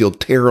wouldn't I feel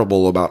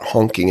terrible about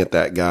honking at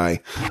that guy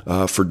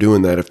for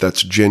doing that if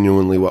that's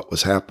genuinely what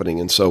was happening?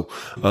 And so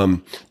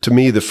to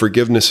me, the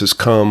forgiveness has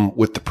come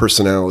with the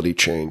personality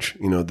change,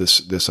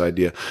 this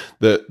idea.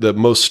 The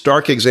most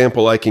stark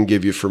example I can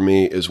give you for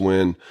me is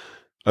when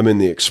I'm in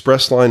the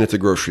express line at the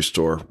grocery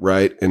store,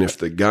 right? And if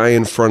the guy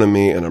in front of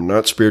me, and I'm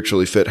not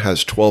spiritually fit,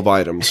 has 12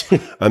 items,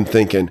 I'm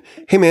thinking,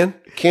 hey man,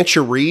 can't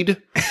you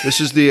read? This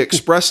is the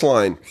express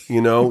line.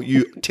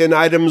 10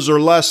 items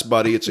or less,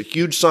 buddy. It's a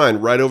huge sign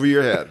right over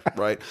your head,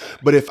 right?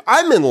 But if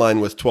I'm in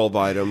line with 12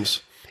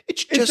 items,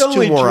 it's just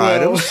two more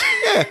 12. items.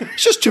 Yeah,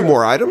 it's just two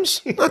more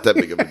items. Not that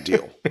big of a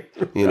deal,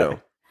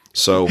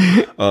 So,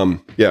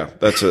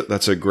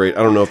 that's a great,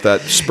 I don't know if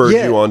that spurred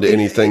you on to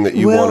anything that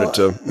you wanted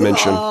to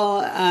mention.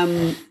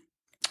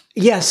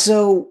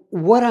 So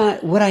what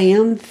I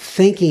am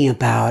thinking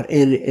about,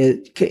 and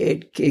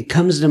it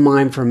comes to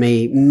mind for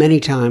me many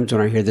times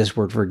when I hear this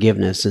word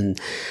forgiveness, and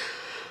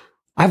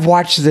I've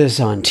watched this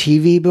on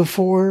TV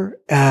before,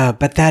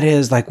 but that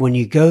is like when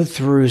you go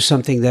through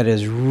something that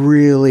is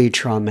really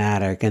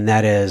traumatic, and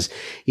that is,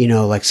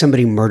 like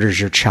somebody murders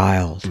your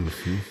child.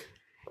 Mm-hmm.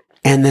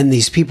 And then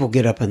these people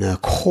get up in the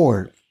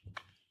court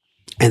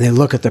and they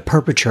look at the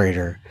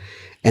perpetrator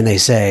and they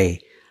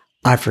say,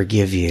 I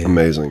forgive you.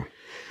 Amazing.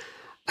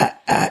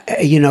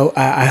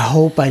 I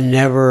hope I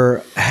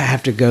never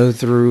have to go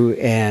through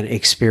an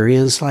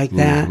experience like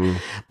that. Mm-hmm.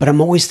 But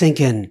I'm always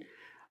thinking,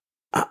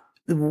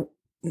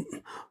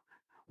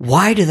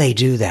 why do they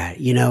do that?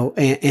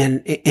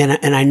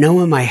 And I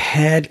know in my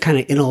head, kind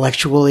of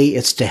intellectually,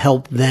 it's to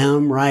help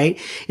them, right?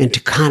 And to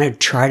kind of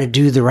try to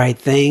do the right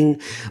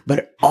thing, but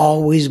it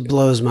always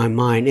blows my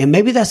mind. And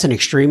maybe that's an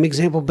extreme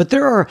example, but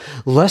there are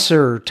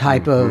lesser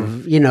type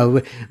of,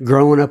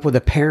 growing up with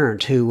a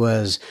parent who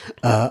was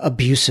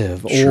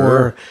abusive. Sure.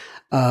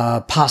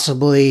 Or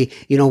possibly,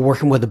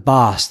 working with a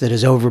boss that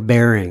is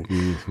overbearing,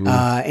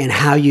 and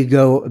how you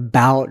go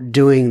about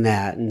doing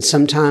that. And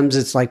sometimes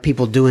it's like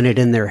people doing it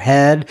in their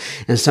head.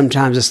 And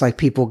sometimes it's like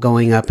people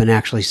going up and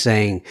actually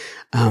saying,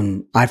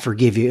 I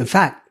forgive you. In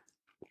fact,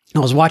 I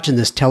was watching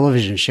this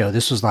television show.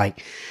 This was like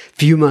a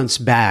few months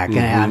back,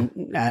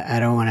 and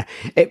I don't want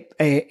to.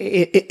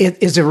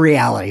 It's a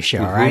reality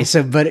show, right?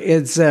 So, but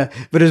it's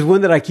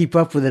one that I keep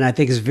up with, and I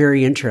think is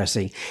very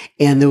interesting.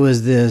 And there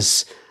was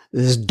this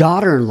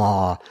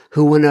daughter-in-law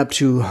who went up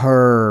to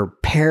her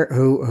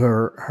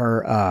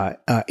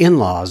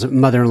in-laws,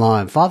 mother-in-law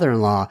and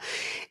father-in-law,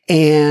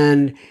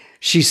 and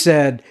she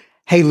said,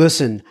 "Hey,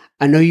 listen,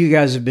 I know you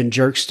guys have been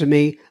jerks to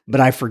me, but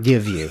I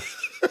forgive you."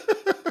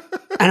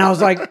 And I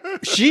was like,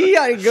 she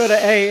got to go to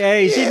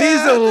AA. She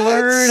needs to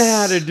learn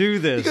how to do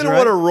this. You're going to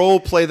want to role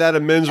play that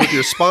amends with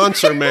your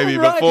sponsor maybe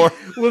right. before.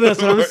 Well,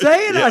 that's what I'm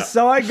saying. Yeah. I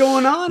saw it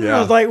going on. And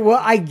I was like,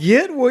 well, I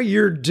get what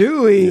you're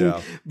doing.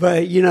 Yeah.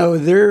 But,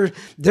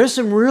 there's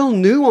some real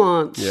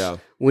nuance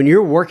when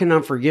you're working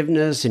on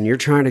forgiveness and you're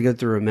trying to go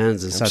through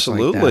amends and such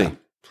like that.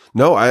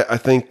 No, I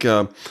think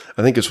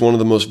it's one of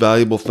the most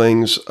valuable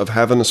things of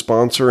having a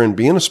sponsor and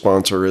being a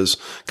sponsor is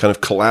kind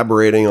of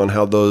collaborating on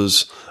how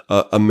those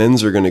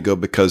amends are going to go,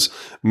 because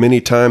many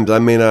times I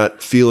may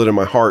not feel it in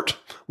my heart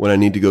when I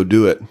need to go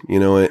do it,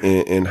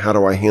 and how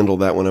do I handle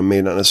that when I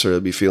may not necessarily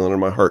be feeling it in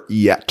my heart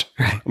yet?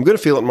 Right. I'm going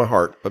to feel it in my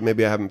heart, but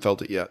maybe I haven't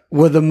felt it yet.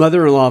 Well, the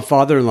mother-in-law,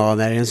 father-in-law in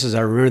that instance, I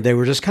remember they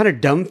were just kind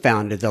of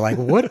dumbfounded. They're like,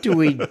 what do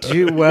we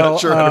do? Well,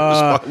 sure how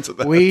to respond to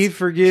that. We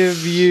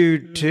forgive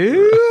you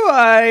too?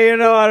 I don't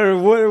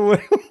know.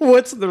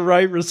 What's the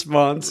right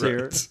response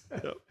here?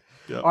 Yep.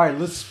 Yep. All right,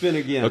 let's spin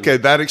again. Okay,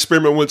 that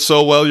experiment went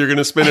so well, you're going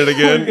to spin it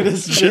again? We're going to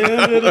spin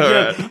it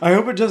again. Right. I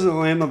hope it doesn't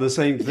land on the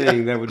same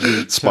thing. That would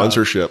be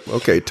sponsorship. Tough.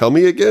 Okay, tell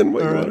me again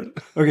what you want.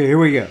 Okay, here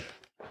we go.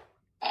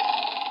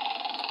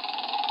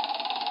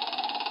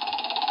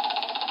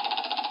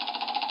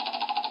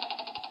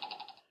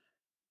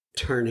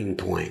 Turning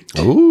point.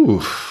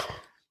 Oof.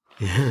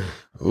 Yeah.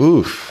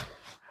 Oof.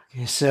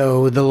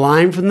 So the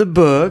line from the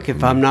book,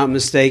 if I'm not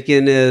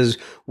mistaken, is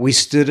we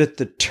stood at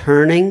the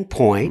turning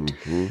point.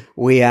 Mm-hmm.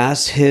 We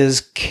asked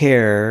his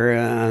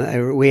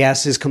care. We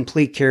asked his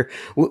complete care.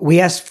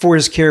 We asked for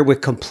his care with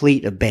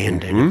complete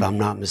abandon, if I'm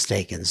not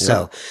mistaken. Yeah.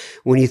 So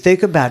when you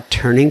think about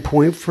turning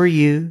point for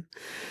you,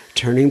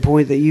 turning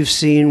point that you've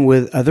seen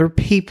with other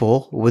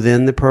people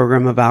within the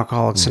program of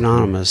Alcoholics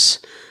Anonymous,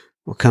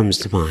 what comes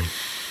to mind?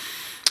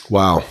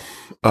 Wow.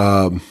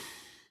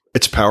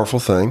 It's a powerful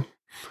thing.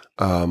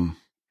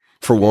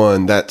 For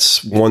one,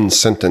 that's one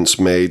sentence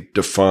may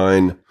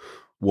define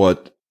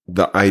what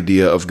the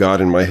idea of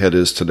God in my head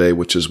is today,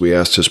 which is we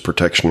asked his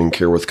protection and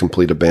care with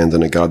complete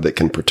abandon, a God that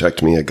can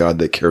protect me, a God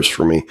that cares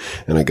for me,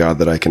 and a God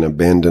that I can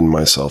abandon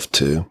myself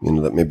to.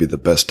 That may be the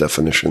best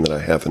definition that I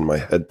have in my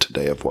head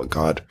today of what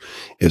God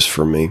is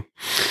for me.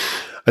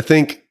 I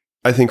think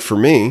for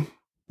me,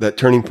 that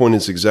turning point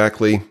is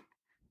exactly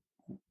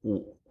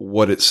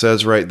what it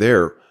says right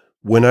there.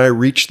 When I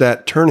reach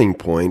that turning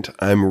point,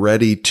 I'm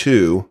ready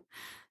to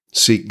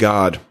seek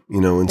God,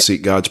 and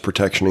seek God's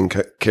protection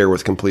and care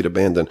with complete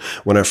abandon.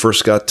 When I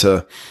first got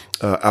to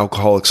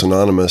Alcoholics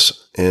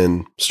Anonymous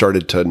and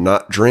started to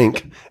not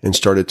drink and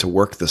started to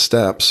work the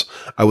steps,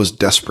 I was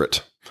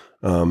desperate.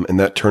 And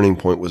that turning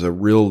point was a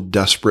real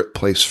desperate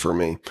place for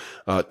me.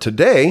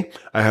 Today,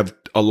 I have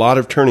a lot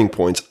of turning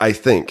points, I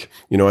think.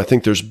 I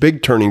think there's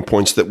big turning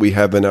points that we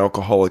have in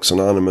Alcoholics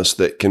Anonymous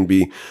that can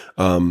be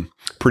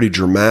pretty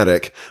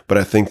dramatic, but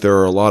I think there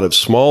are a lot of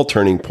small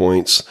turning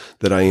points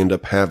that I end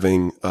up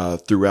having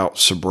throughout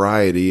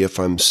sobriety if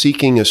I'm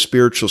seeking a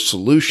spiritual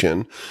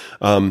solution.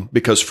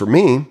 Because for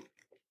me,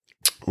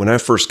 when I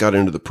first got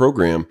into the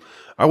program,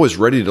 I was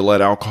ready to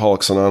let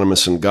Alcoholics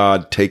Anonymous and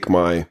God take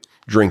my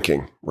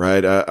drinking,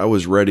 right? I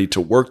was ready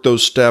to work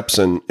those steps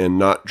and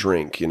not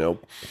drink,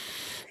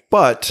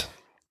 But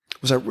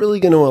was I really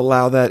going to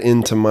allow that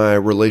into my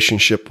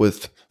relationship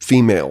with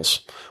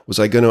females? Was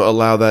I going to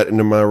allow that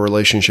into my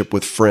relationship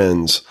with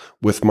friends,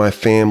 with my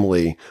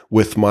family,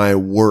 with my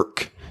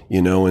work?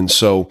 And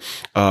so,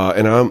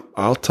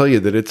 I'll tell you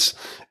that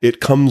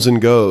it comes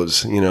and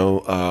goes.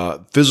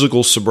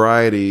 Physical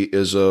sobriety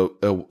is a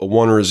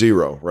 1 or a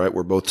 0, right?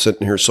 We're both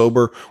sitting here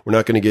sober. We're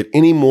not going to get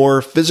any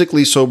more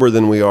physically sober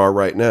than we are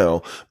right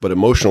now, but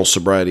emotional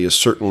sobriety is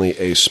certainly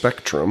a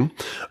spectrum.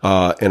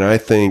 And I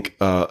think,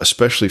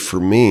 especially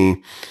for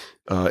me,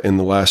 in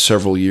the last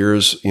several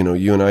years,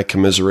 you and I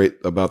commiserate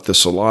about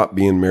this a lot,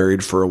 being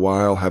married for a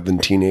while, having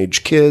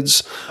teenage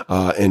kids,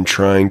 and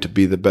trying to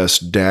be the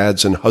best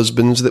dads and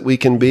husbands that we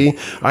can be.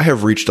 I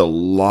have reached a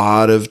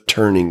lot of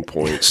turning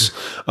points.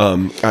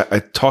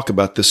 I talk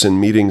about this in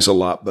meetings a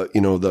lot, but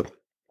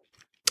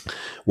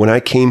when I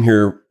came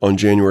here on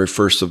January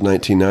 1st of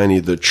 1990,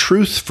 the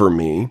truth for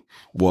me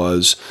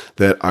was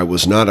that I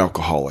was not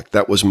alcoholic.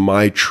 That was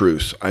my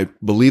truth. I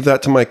believe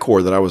that to my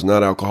core, that I was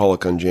not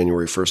alcoholic on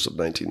January 1st of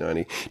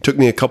 1990. It took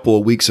me a couple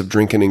of weeks of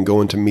drinking and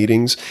going to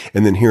meetings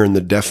and then hearing the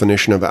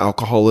definition of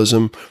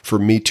alcoholism for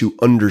me to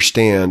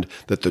understand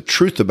that the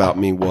truth about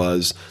me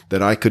was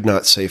that I could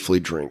not safely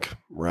drink,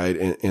 right?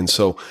 And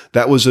so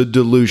that was a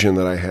delusion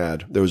that I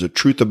had. There was a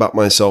truth about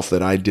myself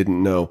that I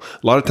didn't know.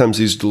 A lot of times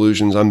these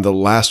delusions, I'm the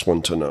last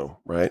one to know,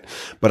 right?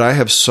 But I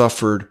have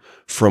suffered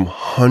from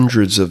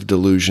hundreds of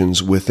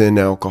delusions within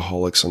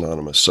Alcoholics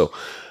Anonymous. So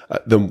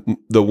the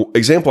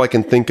example I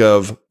can think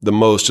of the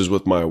most is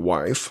with my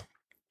wife.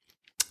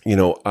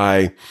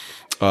 I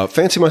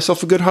fancy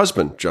myself a good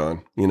husband,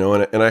 John,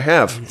 and I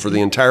have for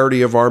the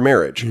entirety of our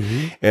marriage.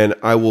 Mm-hmm. And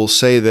I will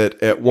say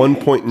that at one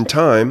point in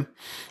time,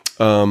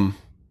 my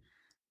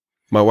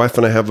wife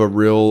and I have a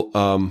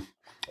real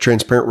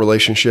transparent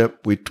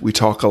relationship. We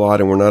talk a lot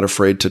and we're not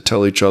afraid to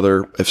tell each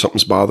other if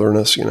something's bothering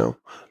us,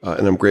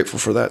 and I'm grateful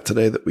for that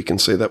today, that we can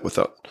say that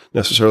without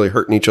necessarily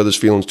hurting each other's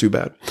feelings too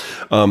bad.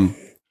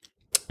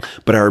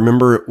 But I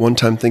remember one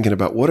time thinking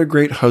about what a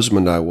great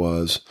husband I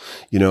was,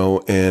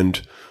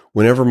 and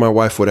whenever my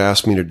wife would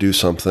ask me to do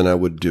something, I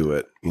would do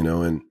it,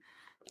 and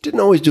didn't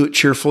always do it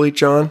cheerfully,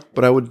 John,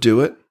 but I would do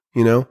it,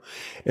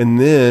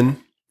 and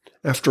then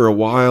after a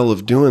while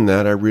of doing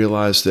that, I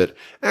realized that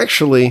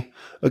actually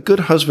a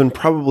good husband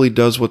probably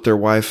does what their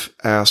wife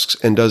asks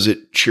and does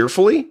it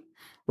cheerfully,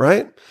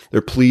 right?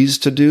 They're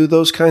pleased to do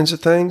those kinds of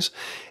things.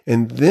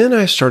 And then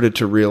I started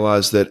to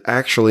realize that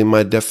actually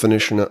my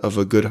definition of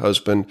a good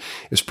husband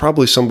is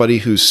probably somebody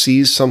who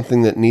sees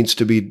something that needs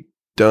to be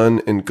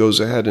done and goes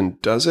ahead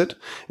and does it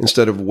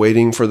instead of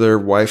waiting for their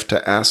wife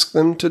to ask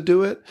them to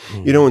do it.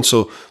 Mm-hmm. And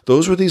so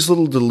those were these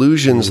little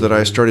delusions that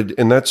I started,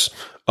 and that's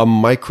a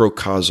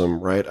microcosm,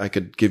 right? I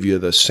could give you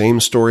the same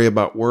story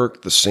about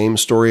work, the same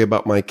story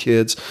about my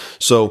kids.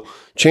 So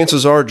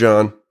chances are,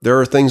 John, there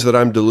are things that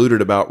I'm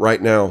deluded about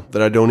right now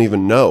that I don't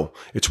even know.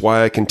 It's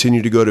why I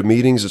continue to go to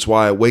meetings. It's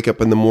why I wake up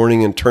in the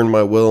morning and turn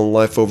my will and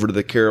life over to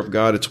the care of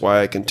God. It's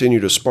why I continue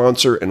to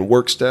sponsor and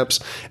work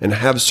steps and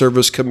have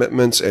service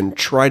commitments and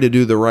try to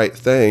do the right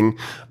thing,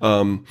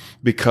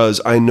 because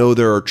I know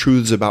there are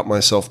truths about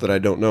myself that I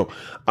don't know.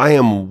 I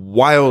am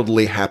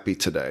wildly happy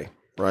today,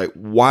 right?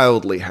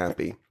 Wildly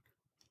happy.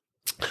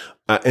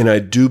 And I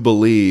do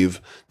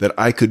believe that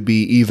I could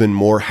be even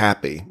more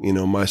happy.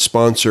 My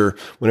sponsor,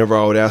 whenever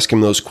I would ask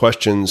him those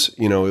questions,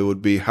 it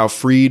would be, how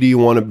free do you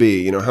want to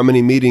be? How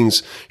many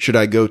meetings should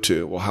I go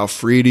to? Well, how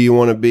free do you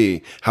want to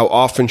be? How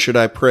often should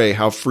I pray?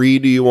 How free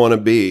do you want to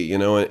be?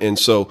 And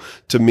so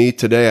to me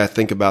today, I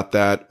think about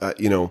that,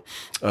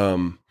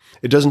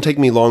 it doesn't take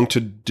me long to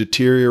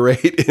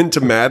deteriorate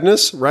into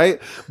madness,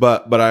 right?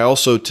 But I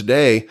also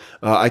today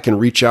I can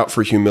reach out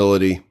for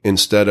humility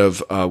instead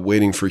of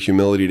waiting for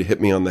humility to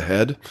hit me on the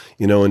head,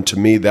 and to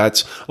me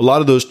that's a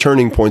lot of those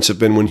turning points have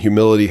been when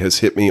humility has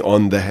hit me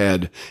on the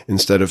head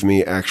instead of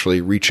me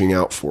actually reaching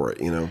out for it,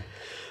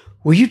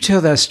 Will you tell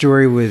that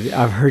story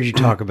I've heard you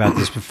talk about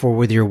this before,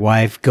 with your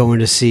wife going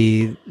to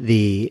see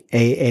the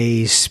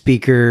AA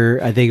speaker,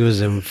 I think it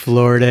was in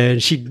Florida,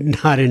 and she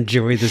did not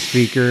enjoy the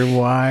speaker, and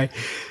why?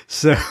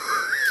 So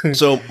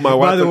my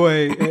wife. By the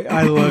way,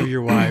 I love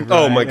your wife. Right?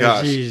 Oh my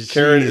gosh,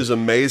 Karen is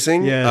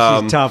amazing.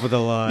 Yeah, she's top of the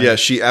line. Yeah,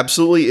 she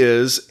absolutely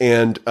is,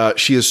 and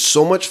she is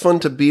so much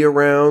fun to be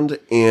around,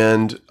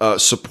 and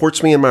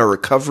supports me in my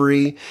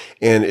recovery,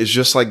 and is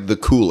just like the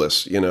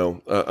coolest.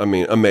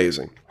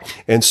 Amazing.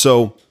 And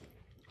so,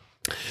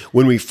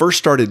 when we first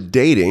started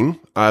dating,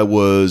 I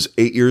was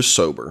 8 years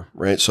sober,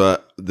 right?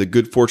 So the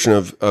good fortune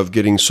of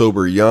getting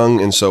sober young.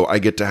 And so I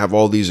get to have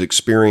all these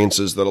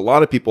experiences that a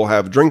lot of people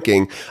have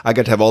drinking. I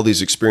got to have all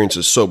these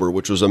experiences sober,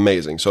 which was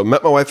amazing. So I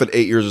met my wife at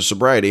 8 years of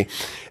sobriety.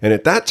 And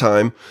at that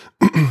time,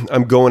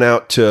 I'm going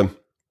out to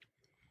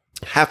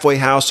halfway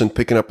house and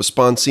picking up a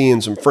sponsee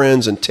and some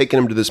friends and taking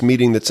them to this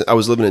meeting I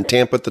was living in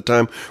Tampa at the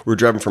time. We were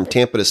driving from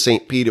Tampa to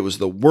St. Pete. It was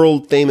the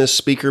world famous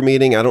speaker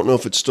meeting. I don't know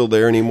if it's still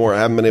there anymore. I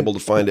haven't been able to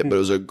find it, but it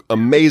was an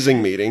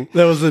amazing meeting.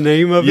 That was the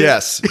name of it?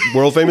 Yes.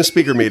 World famous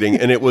speaker meeting.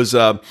 And it was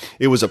a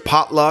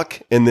potluck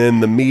and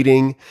then the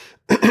meeting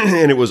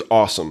and it was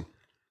awesome.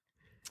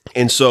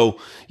 And so,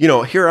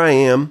 here I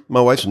am.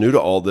 My wife's new to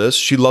all this.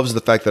 She loves the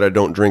fact that I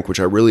don't drink, which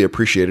I really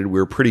appreciated. We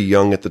were pretty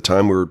young at the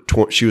time.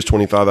 She was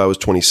 25, I was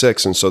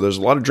 26. And so there's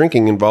a lot of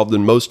drinking involved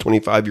in most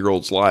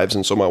 25-year-olds' lives.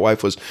 And so my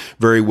wife was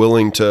very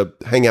willing to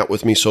hang out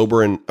with me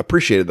sober and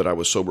appreciated that I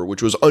was sober,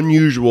 which was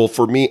unusual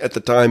for me at the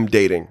time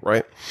dating,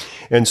 right?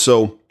 And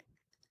so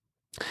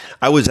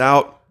I was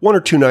out 1 or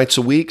 2 nights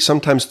a week,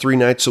 sometimes 3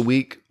 nights a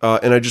week.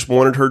 And I just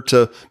wanted her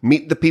to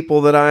meet the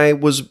people that I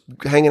was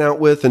hanging out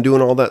with and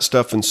doing all that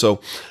stuff. And so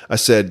I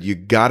said, you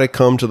got to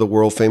come to the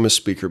world famous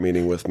speaker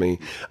meeting with me.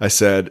 I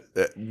said,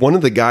 one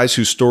of the guys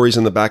whose story's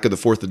in the back of the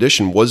 4th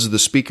edition was the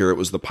speaker. It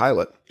was the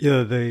pilot.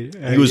 Yeah,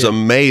 he was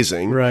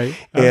amazing. Right.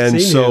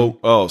 And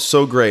so,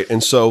 so great.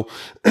 And so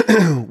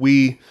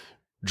we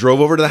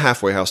drove over to the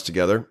halfway house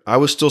together. I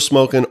was still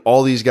smoking.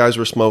 All these guys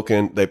were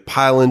smoking. They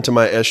pile into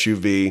my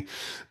SUV.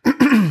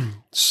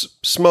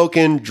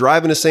 Smoking,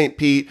 driving to St.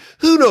 Pete.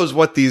 Who knows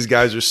what these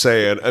guys are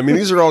saying? I mean,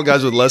 these are all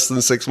guys with less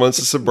than 6 months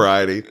of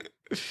sobriety.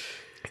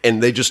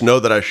 And they just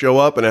know that I show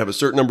up and I have a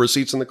certain number of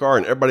seats in the car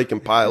and everybody can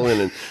pile in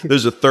and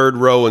there's a third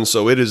row. And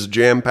so it is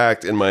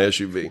jam-packed in my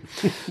SUV.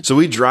 So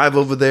we drive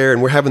over there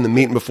and we're having the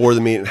meeting before the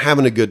meeting,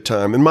 having a good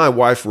time. And my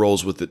wife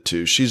rolls with it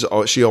too. She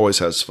always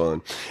has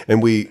fun.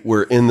 And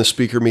we're in the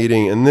speaker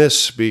meeting and this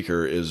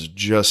speaker is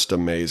just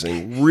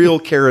amazing.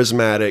 Real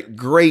charismatic,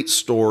 great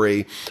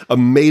story,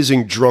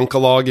 amazing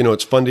drunkalogue.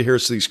 It's fun to hear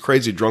these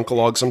crazy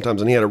drunkalogues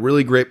sometimes. And he had a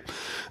really great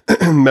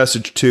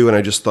message too. And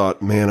I just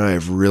thought, man, I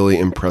have really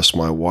impressed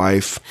my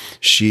wife.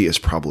 She is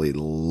probably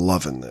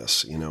loving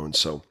this, and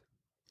so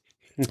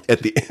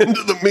at the end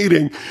of the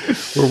meeting,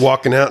 we're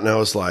walking out and I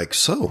was like,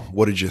 so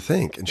what did you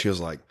think? And she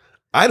was like,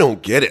 I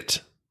don't get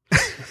it.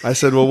 I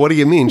said, well, what do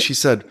you mean? She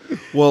said,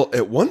 well,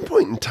 at one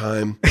point in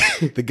time,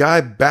 the guy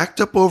backed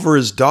up over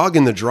his dog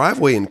in the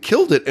driveway and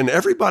killed it and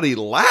everybody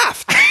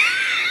laughed.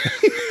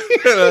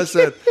 And I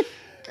said,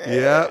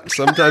 yeah,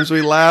 sometimes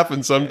we laugh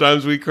and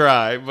sometimes we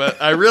cry.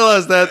 But I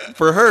realized that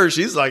for her,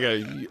 she's like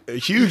a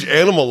huge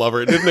animal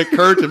lover. It didn't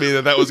occur to me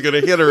that was going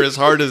to hit her as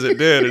hard as it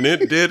did. And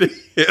it did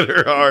hit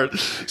her hard.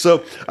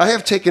 So I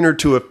have taken her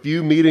to a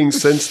few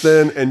meetings since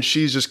then. And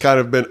she's just kind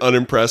of been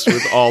unimpressed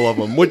with all of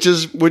them, which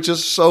is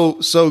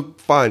so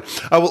fine.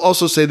 I will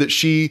also say that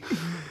she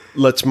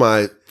lets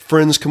my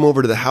friends come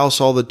over to the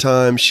house all the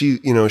time. She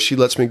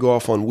lets me go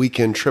off on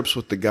weekend trips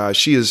with the guys.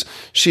 She is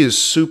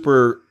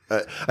super.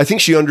 I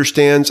think she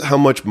understands how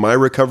much my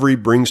recovery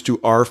brings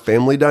to our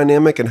family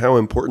dynamic and how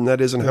important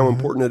that is and how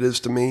important it is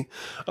to me.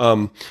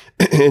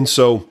 And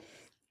so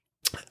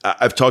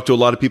I've talked to a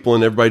lot of people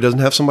and everybody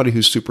doesn't have somebody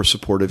who's super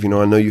supportive. I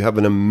know you have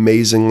an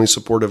amazingly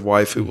supportive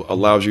wife who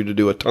allows you to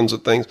do tons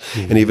of things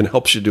and even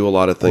helps you do a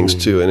lot of things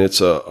too. And it's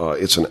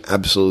an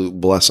absolute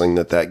blessing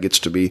that gets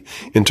to be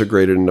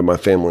integrated into my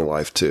family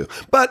life too,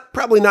 but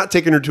probably not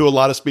taking her to a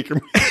lot of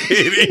speaker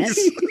meetings.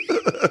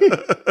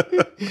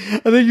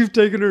 I think you've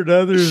taken her to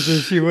others and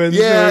she went.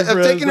 Yeah,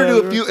 I've taken her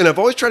to a few, and I've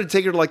always tried to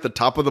take her to like the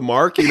top of the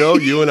mark.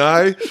 You and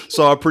I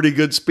saw a pretty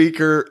good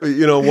speaker,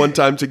 one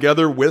time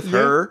together with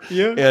her.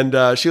 Yeah.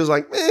 And she was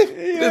like,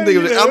 didn't think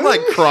of it. I'm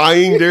like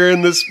crying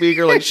during the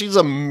speaker. Like, she's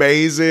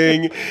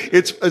amazing.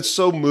 It's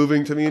so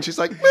moving to me. And she's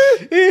like,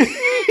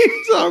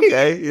 it's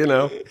okay,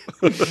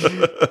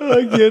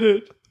 I get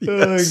it. Yes,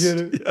 I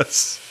get it.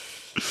 Yes.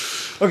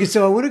 Okay,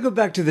 so I want to go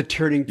back to the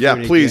turning point. Yeah,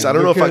 please. Again, I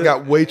don't know if I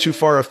got way too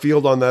far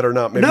afield on that or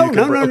not. Maybe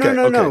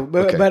No.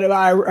 But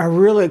I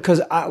really,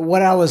 because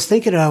what I was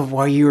thinking of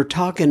while you were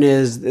talking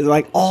is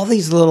like all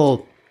these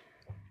little.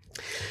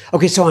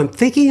 Okay, so I'm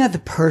thinking of the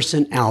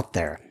person out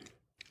there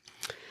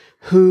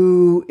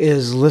who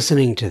is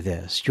listening to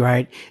this,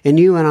 right? And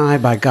you and I,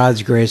 by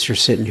God's grace, are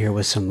sitting here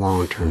with some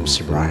long-term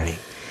sobriety.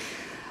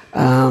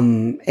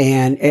 And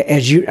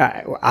as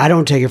I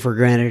don't take it for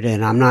granted,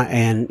 and I'm not,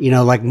 and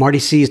like Marty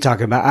C is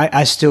talking about,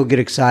 I still get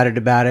excited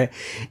about it,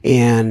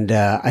 and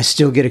I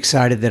still get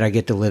excited that I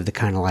get to live the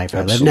kind of life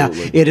I live. Now,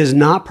 it is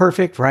not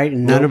perfect, right?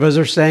 And none of us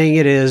are saying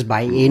it is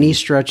by any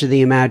stretch of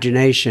the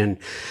imagination.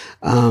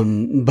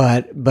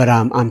 But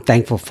I'm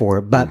thankful for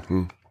it. But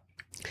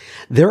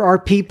there are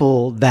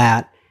people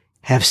that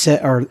have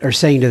said, are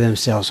saying to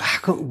themselves,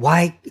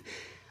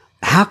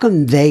 how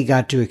come they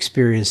got to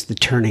experience the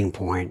turning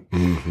point,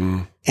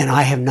 and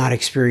I have not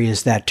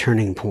experienced that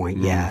turning point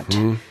yet?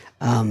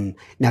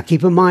 Now,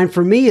 keep in mind,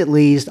 for me at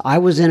least, I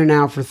was in and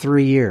out for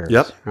 3 years.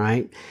 Yep.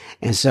 Right.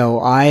 And so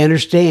I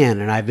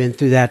understand, and I've been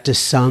through that to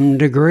some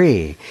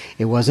degree.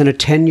 It wasn't a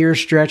 10-year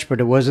stretch, but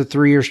it was a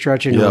 3-year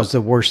stretch, and it was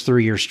the worst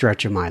 3-year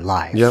stretch of my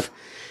life. Yep.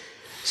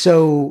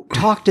 So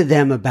talk to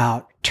them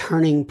about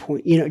turning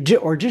point,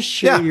 or just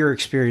share your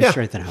experience,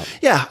 strength, and hope.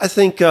 Yeah, I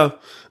think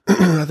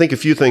I think a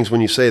few things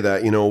when you say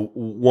that.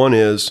 One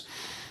is,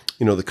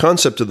 the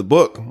concept of the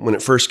book when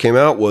it first came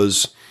out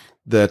was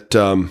that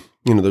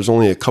there's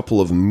only a couple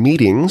of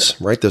meetings,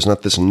 right? There's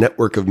not this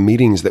network of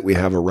meetings that we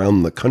have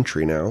around the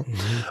country now.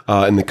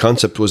 And the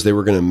concept was they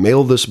were going to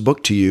mail this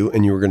book to you,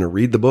 and you were going to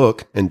read the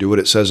book and do what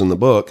it says in the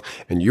book,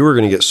 and you were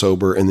going to get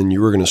sober, and then you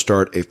were going to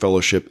start a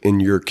fellowship in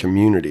your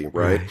community,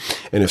 right?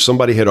 And if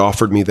somebody had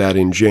offered me that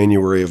in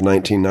January of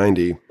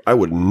 1990, I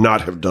would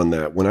not have done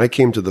that. When I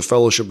came to the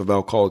Fellowship of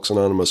Alcoholics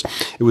Anonymous,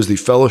 it was the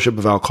Fellowship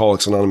of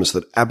Alcoholics Anonymous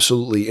that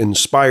absolutely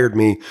inspired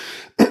me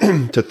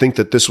to think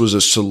that this was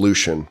a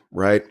solution,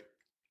 right?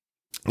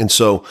 And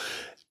so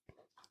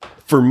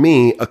for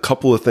me, a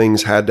couple of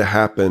things had to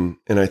happen.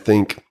 And I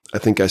think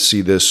I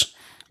see this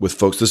with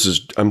folks.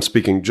 I'm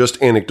speaking just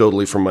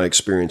anecdotally from my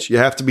experience. You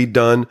have to be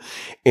done,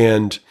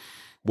 and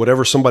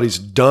whatever somebody's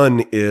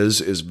done is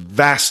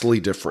vastly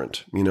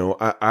different.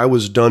 I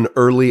was done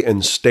early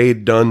and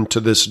stayed done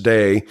to this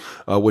day,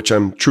 which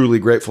I'm truly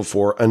grateful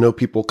for. I know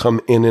people come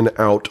in and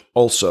out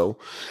also.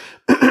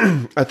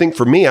 I think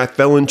for me, I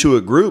fell into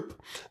a group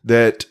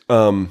that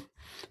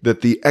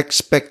the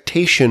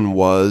expectation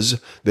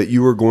was that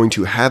you were going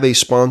to have a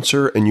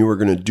sponsor and you were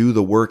going to do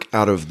the work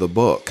out of the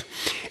book.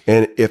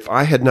 And if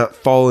I had not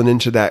fallen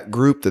into that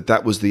group,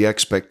 that was the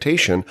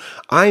expectation,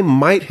 I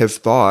might have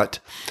thought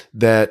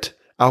that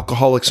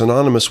Alcoholics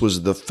Anonymous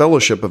was the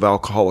Fellowship of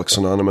Alcoholics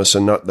Anonymous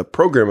and not the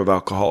program of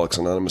Alcoholics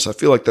Anonymous. I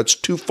feel like that's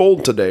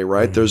twofold today,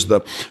 right? There's the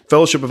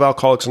Fellowship of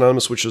Alcoholics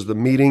Anonymous, which is the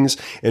meetings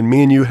and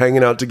me and you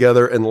hanging out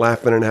together and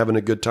laughing and having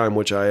a good time,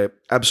 which I am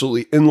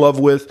absolutely in love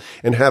with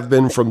and have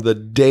been from the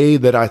day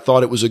that I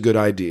thought it was a good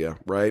idea,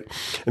 right?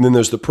 And then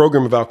there's the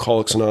program of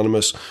Alcoholics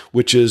Anonymous,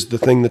 which is the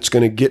thing that's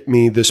going to get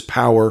me this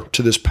power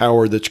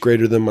that's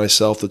greater than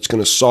myself, that's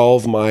going to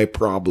solve my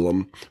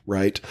problem,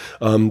 right?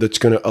 That's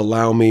going to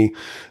allow me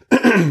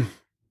to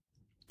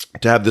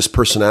have this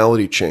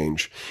personality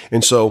change.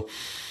 And so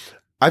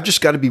I've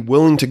just got to be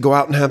willing to go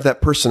out and have that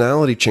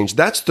personality change.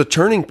 That's the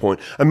turning point.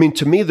 I mean,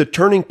 to me, the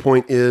turning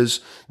point is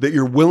that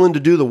you're willing to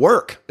do the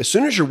work. As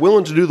soon as you're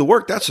willing to do the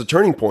work, that's the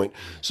turning point.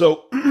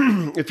 So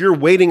if you're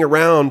waiting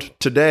around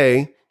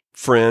today,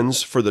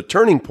 friends, for the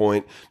turning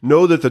point,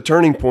 know that the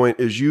turning point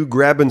is you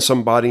grabbing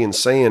somebody and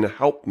saying,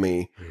 help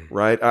me,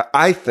 right?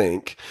 I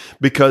think,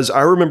 because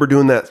I remember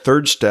doing that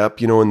third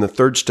step, in the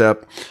third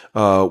step,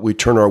 we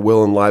turn our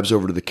will and lives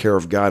over to the care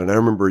of God. And I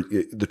remember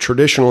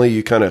traditionally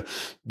you kind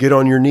of get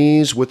on your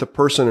knees with a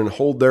person and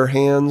hold their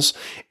hands.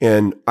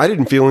 And I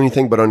didn't feel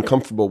anything but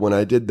uncomfortable when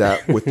I did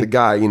that with the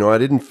guy. I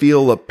didn't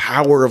feel the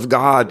power of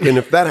God. And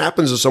if that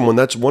happens to someone,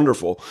 that's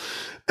wonderful.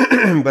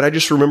 But I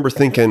just remember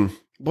thinking,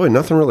 boy,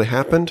 nothing really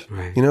happened,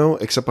 right,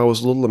 except I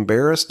was a little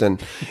embarrassed.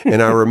 And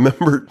I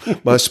remembered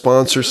my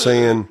sponsor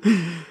saying,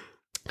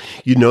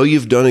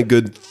 you've done a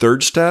good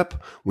third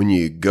step when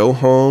you go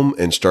home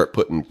and start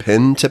putting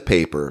pen to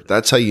paper.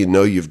 That's how you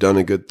know you've done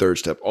a good third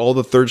step. All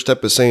the third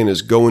step is saying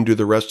is go and do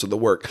the rest of the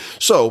work.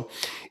 So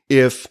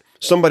if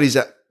somebody's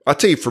I'll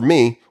tell you, for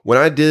me, when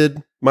I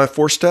did my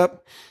fourth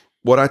step,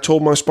 what I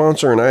told my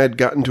sponsor, and I had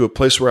gotten to a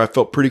place where I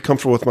felt pretty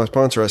comfortable with my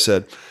sponsor, I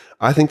said,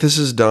 I think this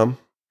is dumb.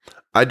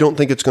 I don't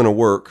think it's going to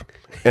work,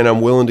 and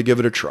I'm willing to give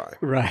it a try.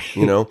 Right.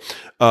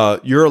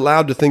 You're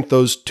allowed to think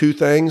those two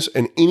things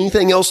and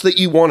anything else that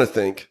you want to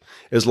think,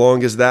 as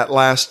long as that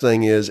last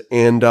thing is,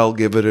 and I'll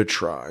give it a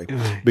try.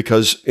 Right.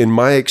 Because in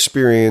my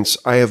experience,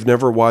 I have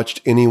never watched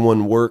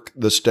anyone work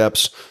the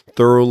steps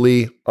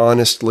thoroughly,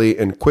 honestly,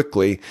 and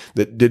quickly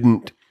that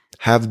didn't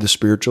have the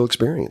spiritual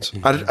experience.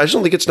 I just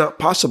don't think it's not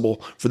possible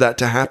for that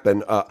to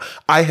happen.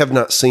 I have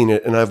not seen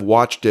it, and I've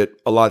watched it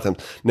a lot of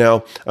times.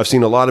 Now, I've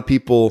seen a lot of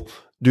people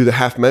do the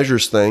half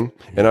measures thing,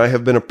 and I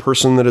have been a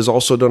person that has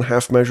also done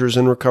half measures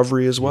in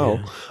recovery as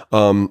well.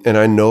 Yeah. And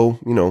I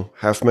know,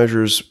 half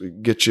measures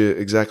get you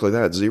exactly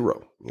that,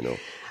 0,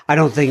 I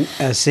don't think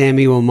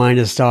Sammy will mind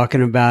us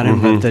talking about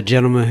him, but the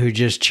gentleman who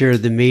just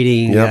chaired the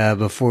meeting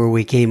before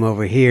we came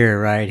over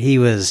here, right? He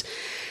was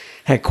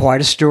Had quite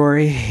a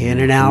story, in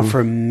and out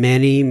for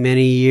many,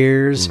 many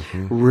years.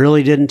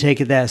 Really didn't take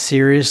it that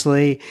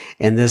seriously.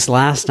 And this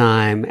last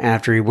time,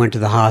 after he went to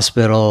the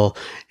hospital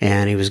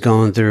and he was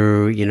going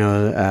through,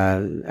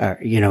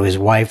 his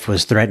wife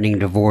was threatening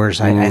divorce.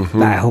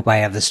 I hope I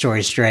have the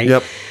story straight.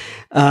 Yep.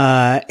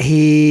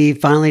 He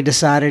finally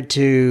decided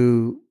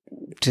to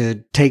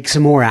take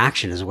some more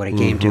action is what it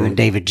came to. And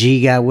David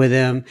G got with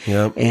him,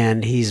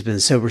 and he's been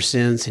sober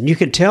since. And you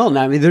can tell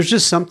now, I mean, there's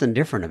just something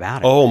different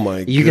about it. Oh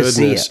my goodness. You can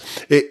see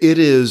it. It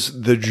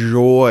is the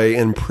joy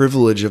and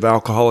privilege of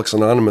Alcoholics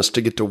Anonymous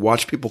to get to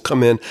watch people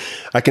come in.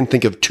 I can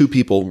think of two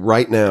people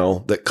right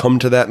now that come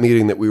to that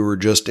meeting that we were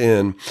just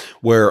in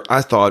where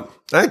I thought,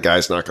 that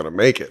guy's not going to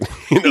make it.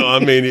 I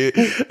mean,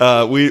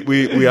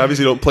 we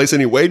obviously don't place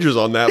any wagers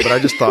on that, but I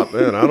just thought,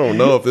 man, I don't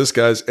know if this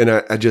guy's, and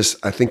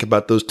I think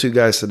about those two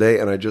guys today,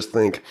 and I just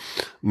think,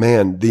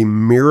 man, the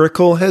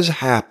miracle has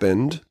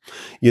happened,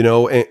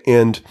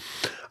 and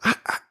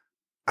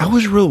I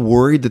was real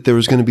worried that there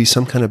was going to be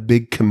some kind of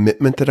big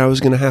commitment that I was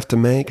going to have to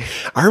make.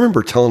 I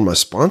remember telling my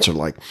sponsor,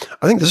 I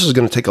think this is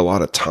going to take a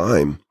lot of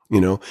time.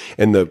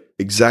 And the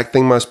exact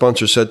thing my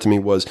sponsor said to me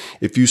was,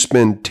 if you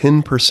spend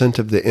 10%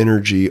 of the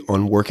energy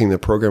on working the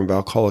program of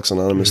Alcoholics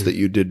Anonymous that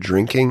you did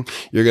drinking,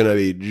 you're going to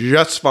be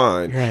just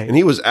fine. Right. And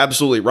he was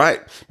absolutely right.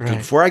 Because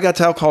before I got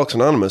to Alcoholics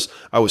Anonymous,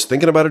 I was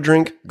thinking about a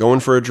drink,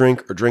 going for a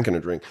drink, or drinking a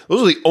drink.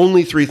 Those are the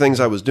only three things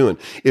I was doing.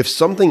 If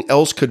something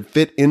else could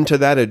fit into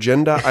that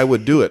agenda, I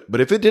would do it.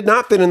 But if it did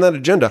not fit in that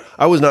agenda,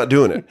 I was not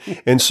doing it.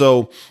 And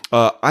so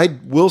I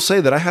will say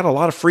that I had a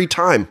lot of free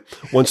time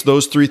once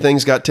those three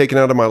things got taken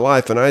out of my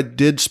life. And I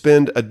did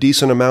spend a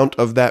decent amount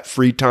of that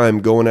free time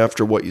going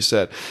after what you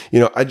said.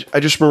 I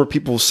just remember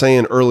people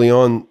saying early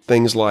on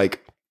things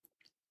like,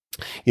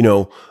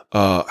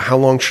 how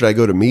long should I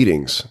go to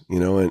meetings?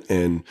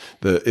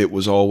 It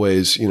was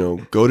always,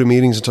 go to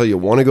meetings until you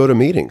want to go to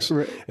meetings.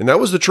 Right. And that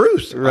was the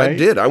truth. Right. I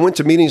did. I went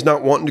to meetings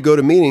not wanting to go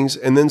to meetings.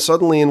 And then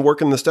suddenly in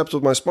working the steps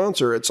with my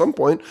sponsor, at some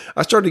point,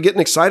 I started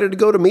getting excited to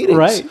go to meetings.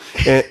 Right.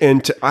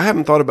 I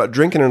haven't thought about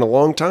drinking in a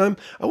long time.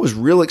 I was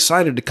real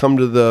excited to come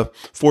to the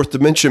Fourth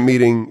Dimension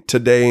meeting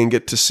today and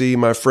get to see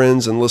my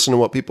friends and listen to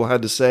what people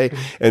had to say,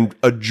 and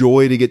a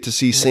joy to get to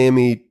see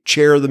Sammy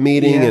chair the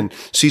meeting and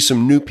see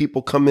some new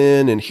people come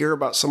in and hear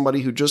about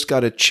somebody who just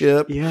got a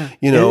chip. Yeah.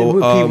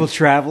 People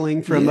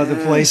traveling from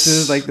other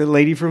places, like the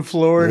lady from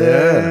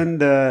Florida.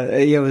 And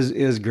it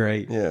was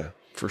great. Yeah,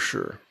 for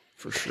sure.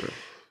 For sure.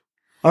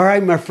 All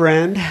right, my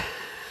friend.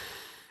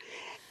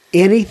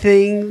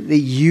 Anything that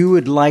you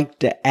would like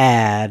to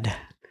add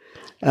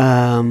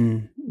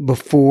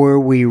before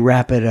we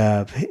wrap it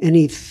up?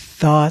 Any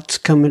thoughts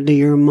coming to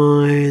your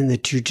mind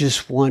that you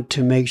just want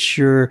to make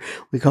sure,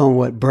 we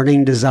call them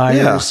burning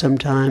desires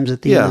sometimes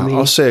at the end of the meeting?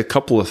 I'll say a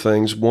couple of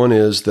things. One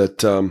is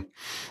that,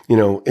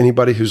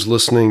 anybody who's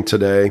listening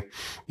today,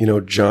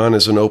 John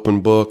is an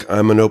open book.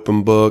 I'm an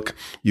open book.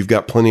 You've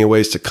got plenty of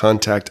ways to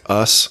contact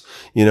us,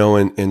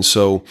 and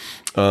so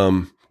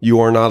you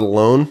are not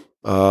alone.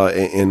 You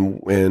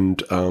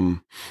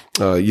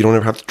don't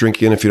ever have to drink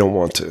again if you don't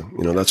want to.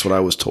 That's what I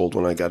was told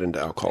when I got into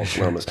Alcoholics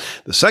Anonymous.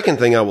 The second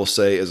thing I will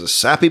say is a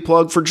sappy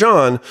plug for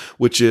John,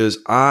 which is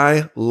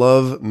I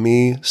love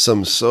me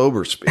some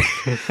sober speak.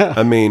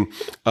 I mean,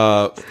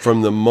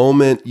 from the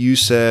moment you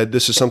said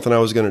this is something I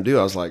was going to do,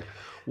 I was like,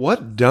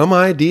 what dumb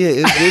idea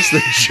is this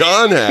that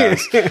John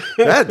has?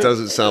 That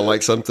doesn't sound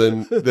like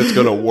something that's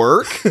going to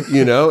work,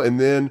 and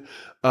then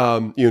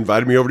you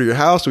invited me over to your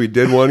house. We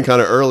did one kind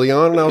of early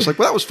on, and I was like,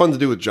 well, that was fun to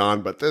do with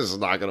John, but this is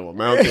not going to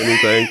amount to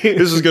anything.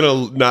 This is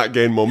going to not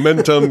gain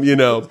momentum,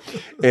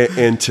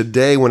 And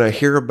today when I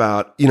hear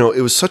about,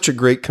 it was such a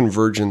great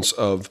convergence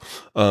of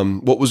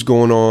what was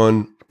going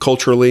on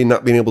culturally,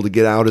 not being able to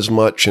get out as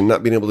much and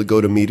not being able to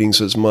go to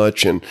meetings as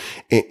much.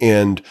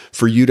 And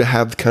for you to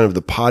have kind of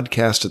the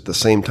podcast at the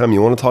same time,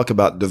 you want to talk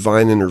about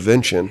divine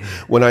intervention.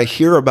 When I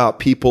hear about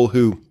people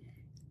who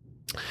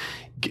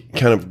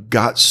kind of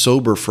got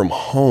sober from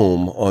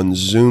home on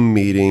Zoom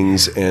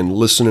meetings and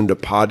listening to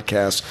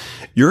podcasts,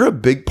 you're a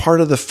big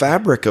part of the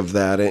fabric of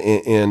that.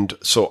 And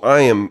so I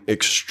am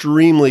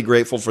extremely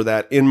grateful for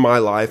that in my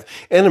life.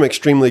 And I'm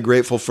extremely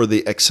grateful for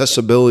the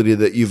accessibility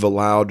that you've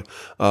allowed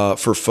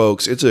for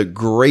folks. It's a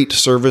great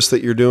service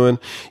that you're doing.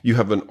 You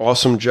have an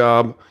awesome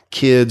job,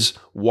 kids,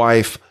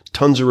 wife,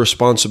 tons of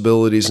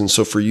responsibilities. And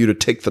so for you to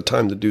take the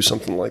time to do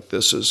something like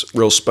this is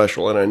real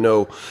special. And I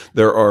know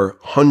there are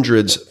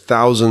hundreds,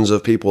 thousands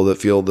of people that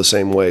feel the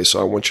same way.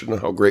 So I want you to know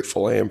how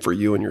grateful I am for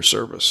you and your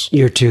service.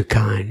 You're too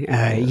kind.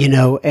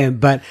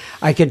 But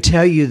I can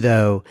tell you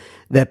though,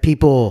 that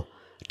people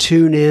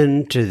tune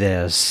in to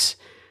this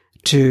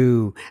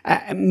to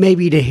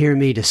maybe to hear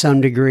me to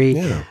some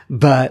degree,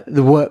 but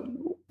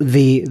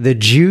the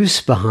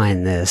juice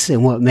behind this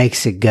and what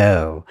makes it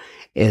go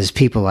is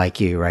people like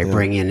you, right? Yeah.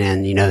 Bringing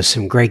in,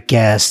 some great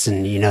guests,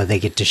 and, they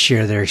get to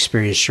share their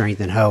experience, strength,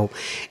 and hope,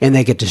 and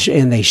they get to,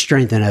 and they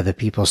strengthen other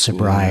people's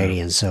sobriety.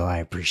 And so I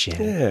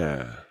appreciate it.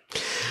 Yeah.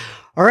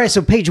 All right,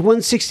 so page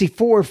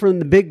 164 from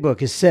the Big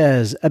Book, it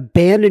says,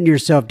 abandon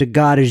yourself to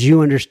God as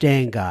you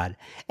understand God.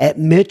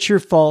 Admit your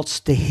faults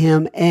to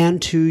Him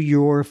and to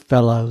your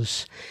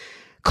fellows.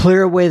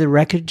 Clear away the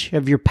wreckage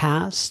of your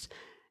past.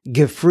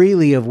 Give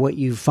freely of what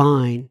you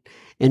find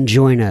and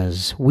join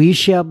us. We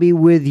shall be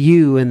with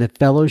you in the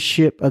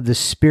fellowship of the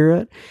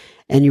Spirit,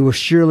 and you will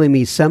surely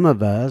meet some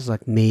of us,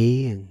 like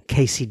me and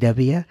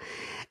KCW,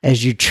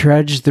 as you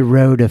trudge the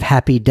road of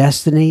happy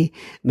destiny.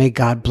 May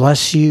God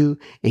bless you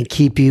and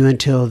keep you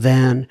until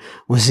then.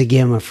 Once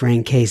again, my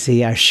friend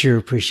Casey, I sure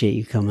appreciate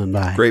you coming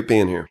by. Great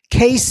being here.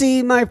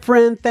 Casey, my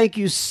friend, thank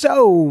you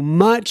so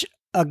much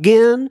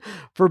again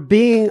for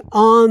being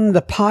on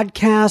the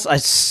podcast. I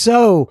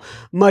so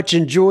much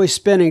enjoy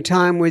spending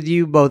time with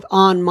you, both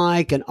on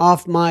mic and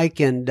off mic.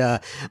 And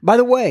by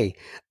the way,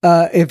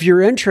 if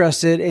you're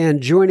interested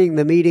in joining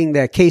the meeting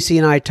that Casey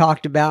and I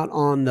talked about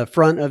on the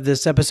front of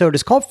this episode,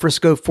 it's called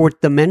Frisco Fourth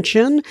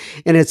Dimension,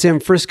 and it's in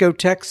Frisco,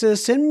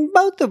 Texas. And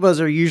both of us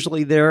are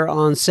usually there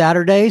on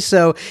Saturday.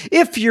 So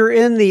if you're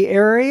in the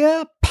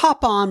area,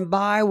 pop on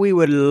by. We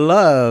would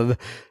love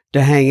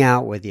to hang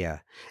out with you.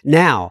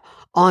 Now,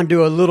 on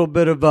to a little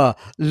bit of a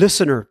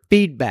listener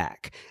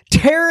feedback.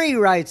 Terry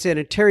writes in,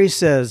 and Terry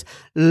says,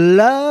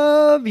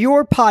 love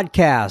your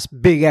podcast,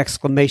 big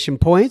exclamation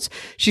points.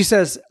 She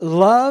says,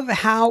 love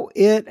how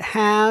it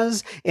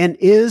has and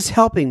is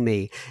helping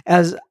me.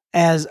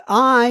 As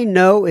I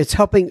know, it's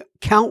helping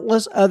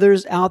countless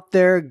others out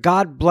there.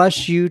 God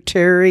bless you,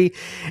 Terry.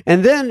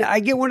 And then I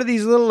get one of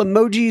these little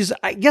emojis.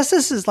 I guess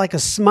this is like a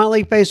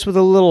smiley face with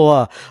a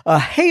little a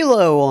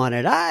halo on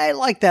it. I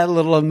like that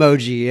little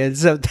emoji. And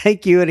so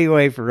thank you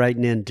anyway for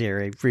writing in,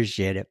 Terry.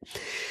 Appreciate it.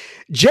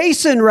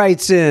 Jason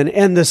writes in,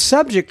 and the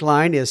subject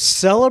line is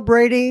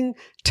celebrating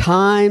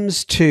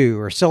times 2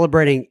 or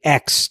celebrating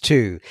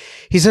X2.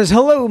 He says,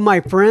 hello,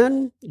 my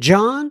friend,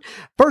 John.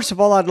 First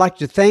of all, I'd like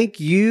to thank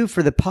you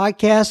for the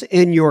podcast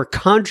and your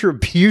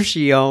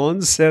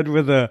contribution, said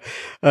with a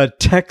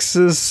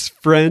Texas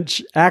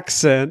French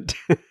accent,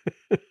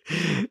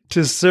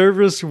 to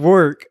service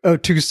work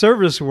with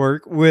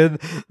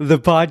the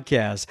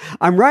podcast.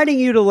 I'm writing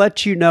you to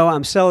let you know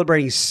I'm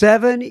celebrating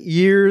 7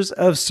 years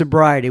of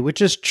sobriety,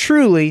 which is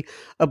truly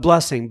a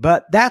blessing.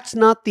 But that's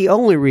not the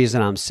only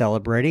reason I'm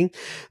celebrating.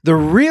 The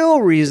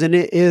real reason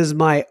is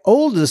my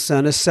oldest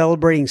son is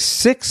celebrating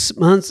 6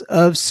 months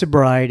of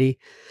sobriety.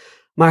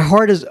 My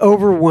heart is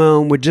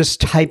overwhelmed with just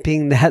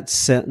typing that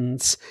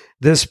sentence.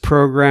 This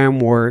program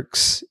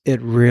works.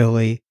 It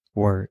really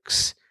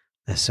works.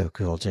 That's so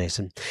cool,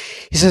 Jason.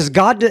 He says,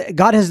 God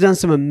has done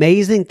some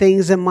amazing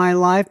things in my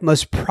life,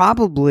 most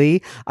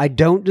probably I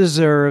don't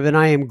deserve, and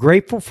I am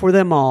grateful for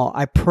them all.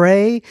 I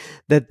pray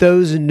that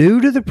those new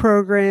to the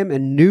program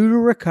and new to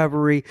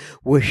recovery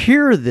will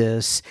hear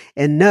this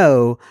and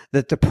know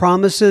that the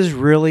promises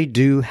really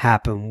do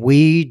happen.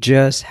 We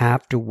just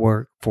have to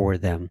work for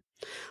them.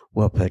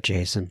 Well put,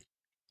 Jason.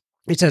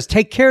 He says,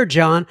 take care,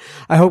 John.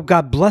 I hope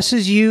God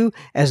blesses you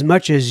as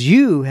much as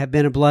you have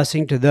been a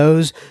blessing to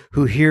those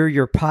who hear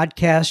your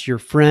podcast, your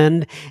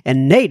friend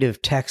and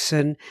native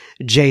Texan,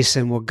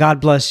 Jason. Well, God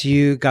bless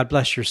you. God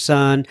bless your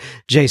son.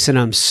 Jason,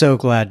 I'm so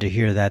glad to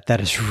hear that.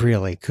 That is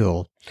really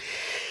cool.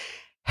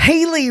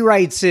 Haley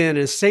writes in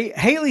and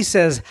Haley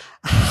says,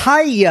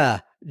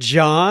 hiya,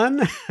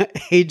 John,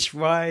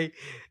 Hiya,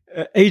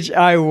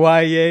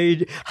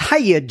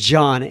 hiya,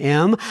 John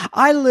M.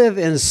 I live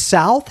in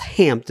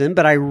Southampton,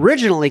 but I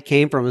originally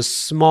came from a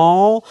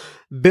small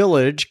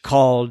village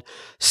called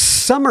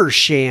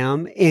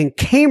Somersham in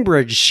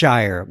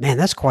Cambridgeshire. Man,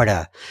 that's quite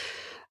a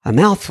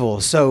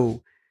mouthful.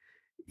 So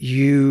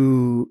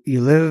you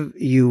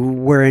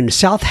were in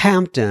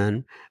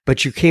Southampton,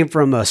 but you came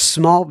from a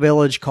small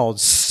village called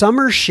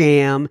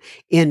Somersham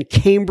in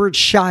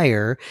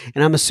Cambridgeshire,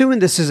 and I'm assuming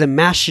this is in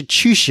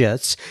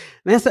Massachusetts.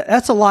 Man,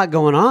 that's a lot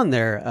going on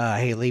there,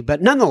 Haley.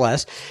 But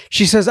nonetheless,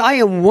 she says, I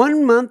am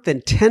 1 month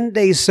and 10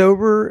 days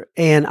sober,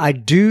 and I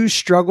do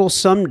struggle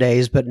some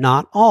days, but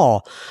not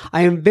all.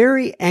 I am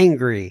very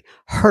angry,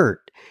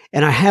 hurt,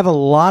 and I have a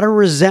lot of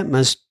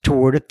resentments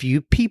toward a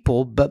few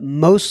people, but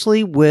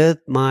mostly with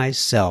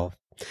myself.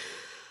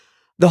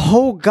 The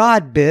whole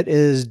God bit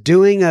is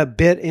doing a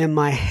bit in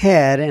my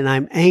head, and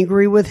I'm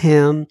angry with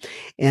him,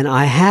 and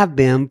I have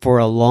been for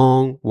a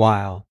long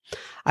while.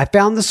 I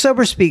found the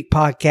Sober Speak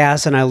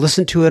podcast, and I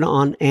listened to it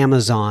on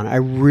Amazon. I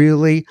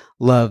really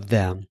love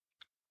them.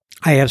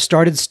 I have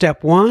started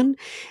step 1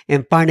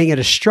 and finding it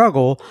a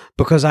struggle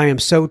because I am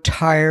so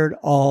tired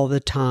all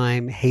the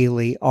time,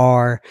 Haley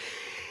R.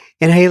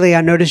 And Haley,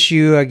 I noticed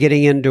you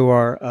getting into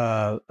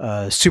our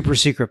super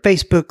secret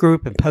Facebook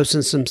group and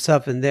posting some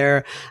stuff in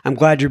there. I'm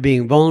glad you're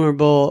being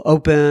vulnerable,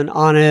 open,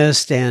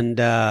 honest, and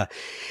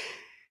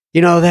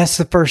that's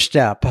the first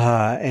step.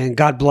 And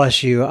God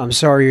bless you. I'm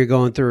sorry you're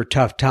going through a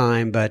tough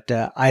time, but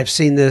I've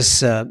seen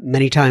this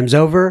many times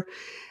over.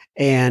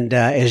 And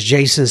as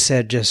Jason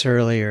said just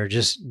earlier,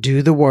 just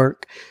do the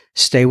work,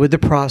 stay with the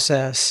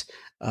process,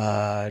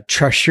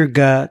 trust your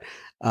gut.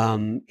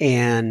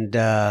 And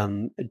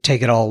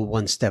take it all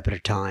one step at a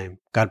time.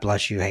 God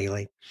bless you,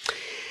 Haley.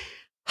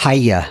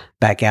 Hiya,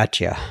 back at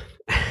ya.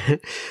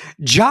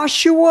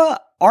 Joshua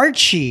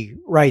Archie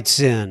writes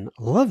in.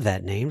 I love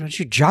that name, don't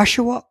you?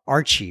 Joshua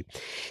Archie.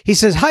 He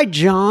says, "Hi,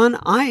 John.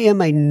 I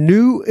am a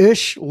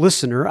new-ish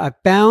listener. I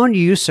found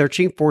you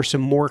searching for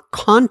some more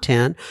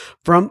content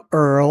from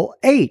Earl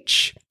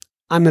H.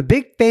 I'm a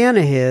big fan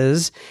of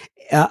his.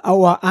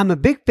 I'm a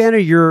big fan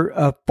of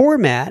your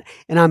format,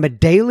 and I'm a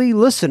daily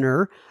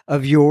listener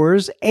of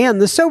yours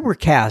and the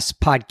Sobercast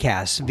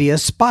podcast via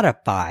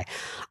Spotify.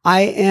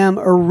 I am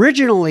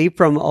originally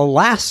from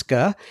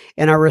Alaska,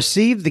 and I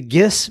received the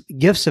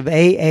gifts of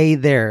AA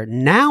there.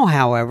 Now,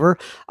 however,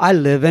 I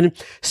live in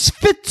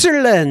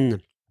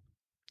Switzerland."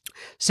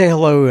 Say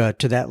hello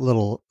to that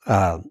little,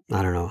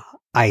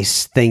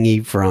 ice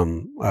thingy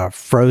from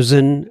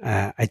Frozen.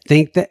 I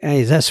think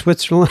is that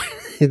Switzerland?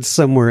 It's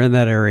somewhere in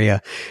that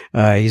area.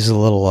 He's a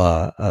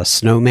little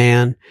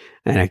snowman,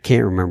 and I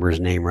can't remember his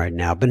name right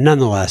now. But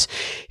nonetheless,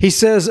 he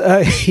says,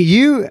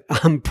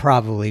 I'm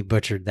probably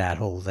butchered that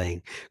whole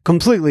thing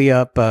completely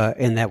up,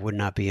 and that would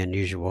not be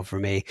unusual for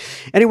me.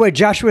 Anyway,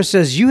 Joshua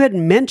says, "You had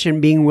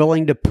mentioned being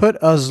willing to put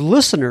us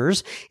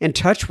listeners in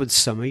touch with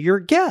some of your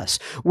guests.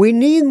 We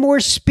need more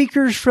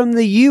speakers from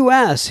the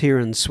U.S. here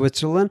in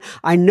Switzerland.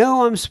 I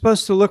know I'm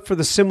supposed to look for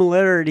the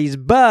similarities,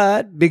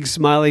 but," big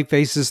smiley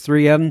faces,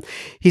 3 of them.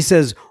 He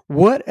says,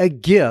 "What a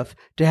gift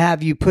to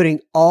have you putting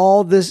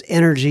all this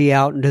energy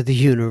out into the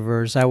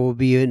universe. I will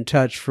be in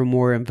touch for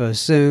more info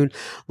soon.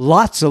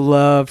 Lots of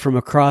love from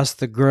across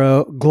the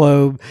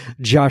globe,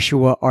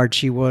 Joshua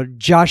Archie." Well,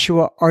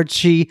 Joshua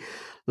Archie,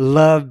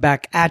 love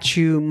back at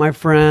you, my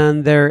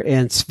friend, there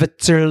in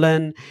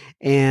Switzerland.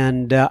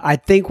 And I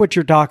think what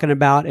you're talking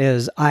about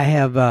is I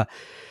have a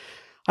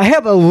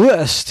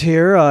list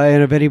here,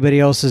 and if anybody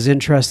else is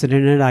interested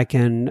in it, I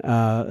can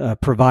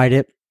provide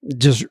it.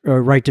 Just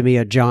write to me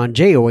at John,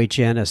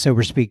 JOHN, at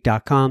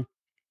Soberspeak.com.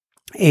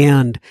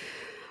 And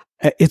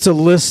it's a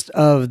list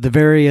of the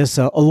various,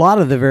 a lot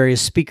of the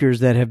various speakers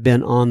that have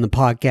been on the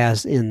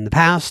podcast in the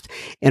past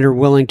and are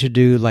willing to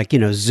do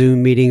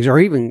Zoom meetings or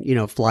even,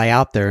 fly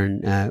out there.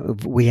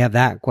 And we have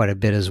that quite a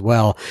bit as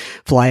well.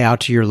 Fly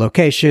out to your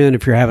location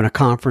if you're having a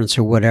conference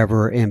or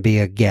whatever and be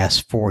a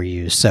guest for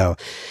you. So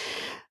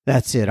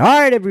that's it. All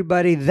right,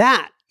 everybody.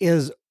 That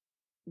is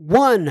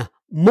one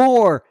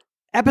more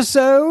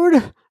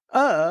episode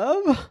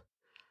of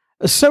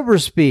Sober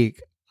Speak.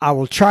 I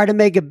will try to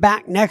make it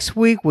back next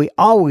week. We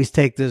always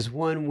take this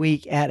 1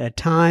 week at a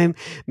time.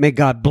 May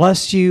God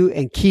bless you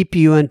and keep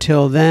you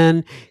until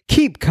then.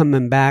 Keep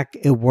coming back.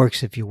 It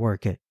works if you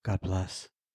work it. God bless.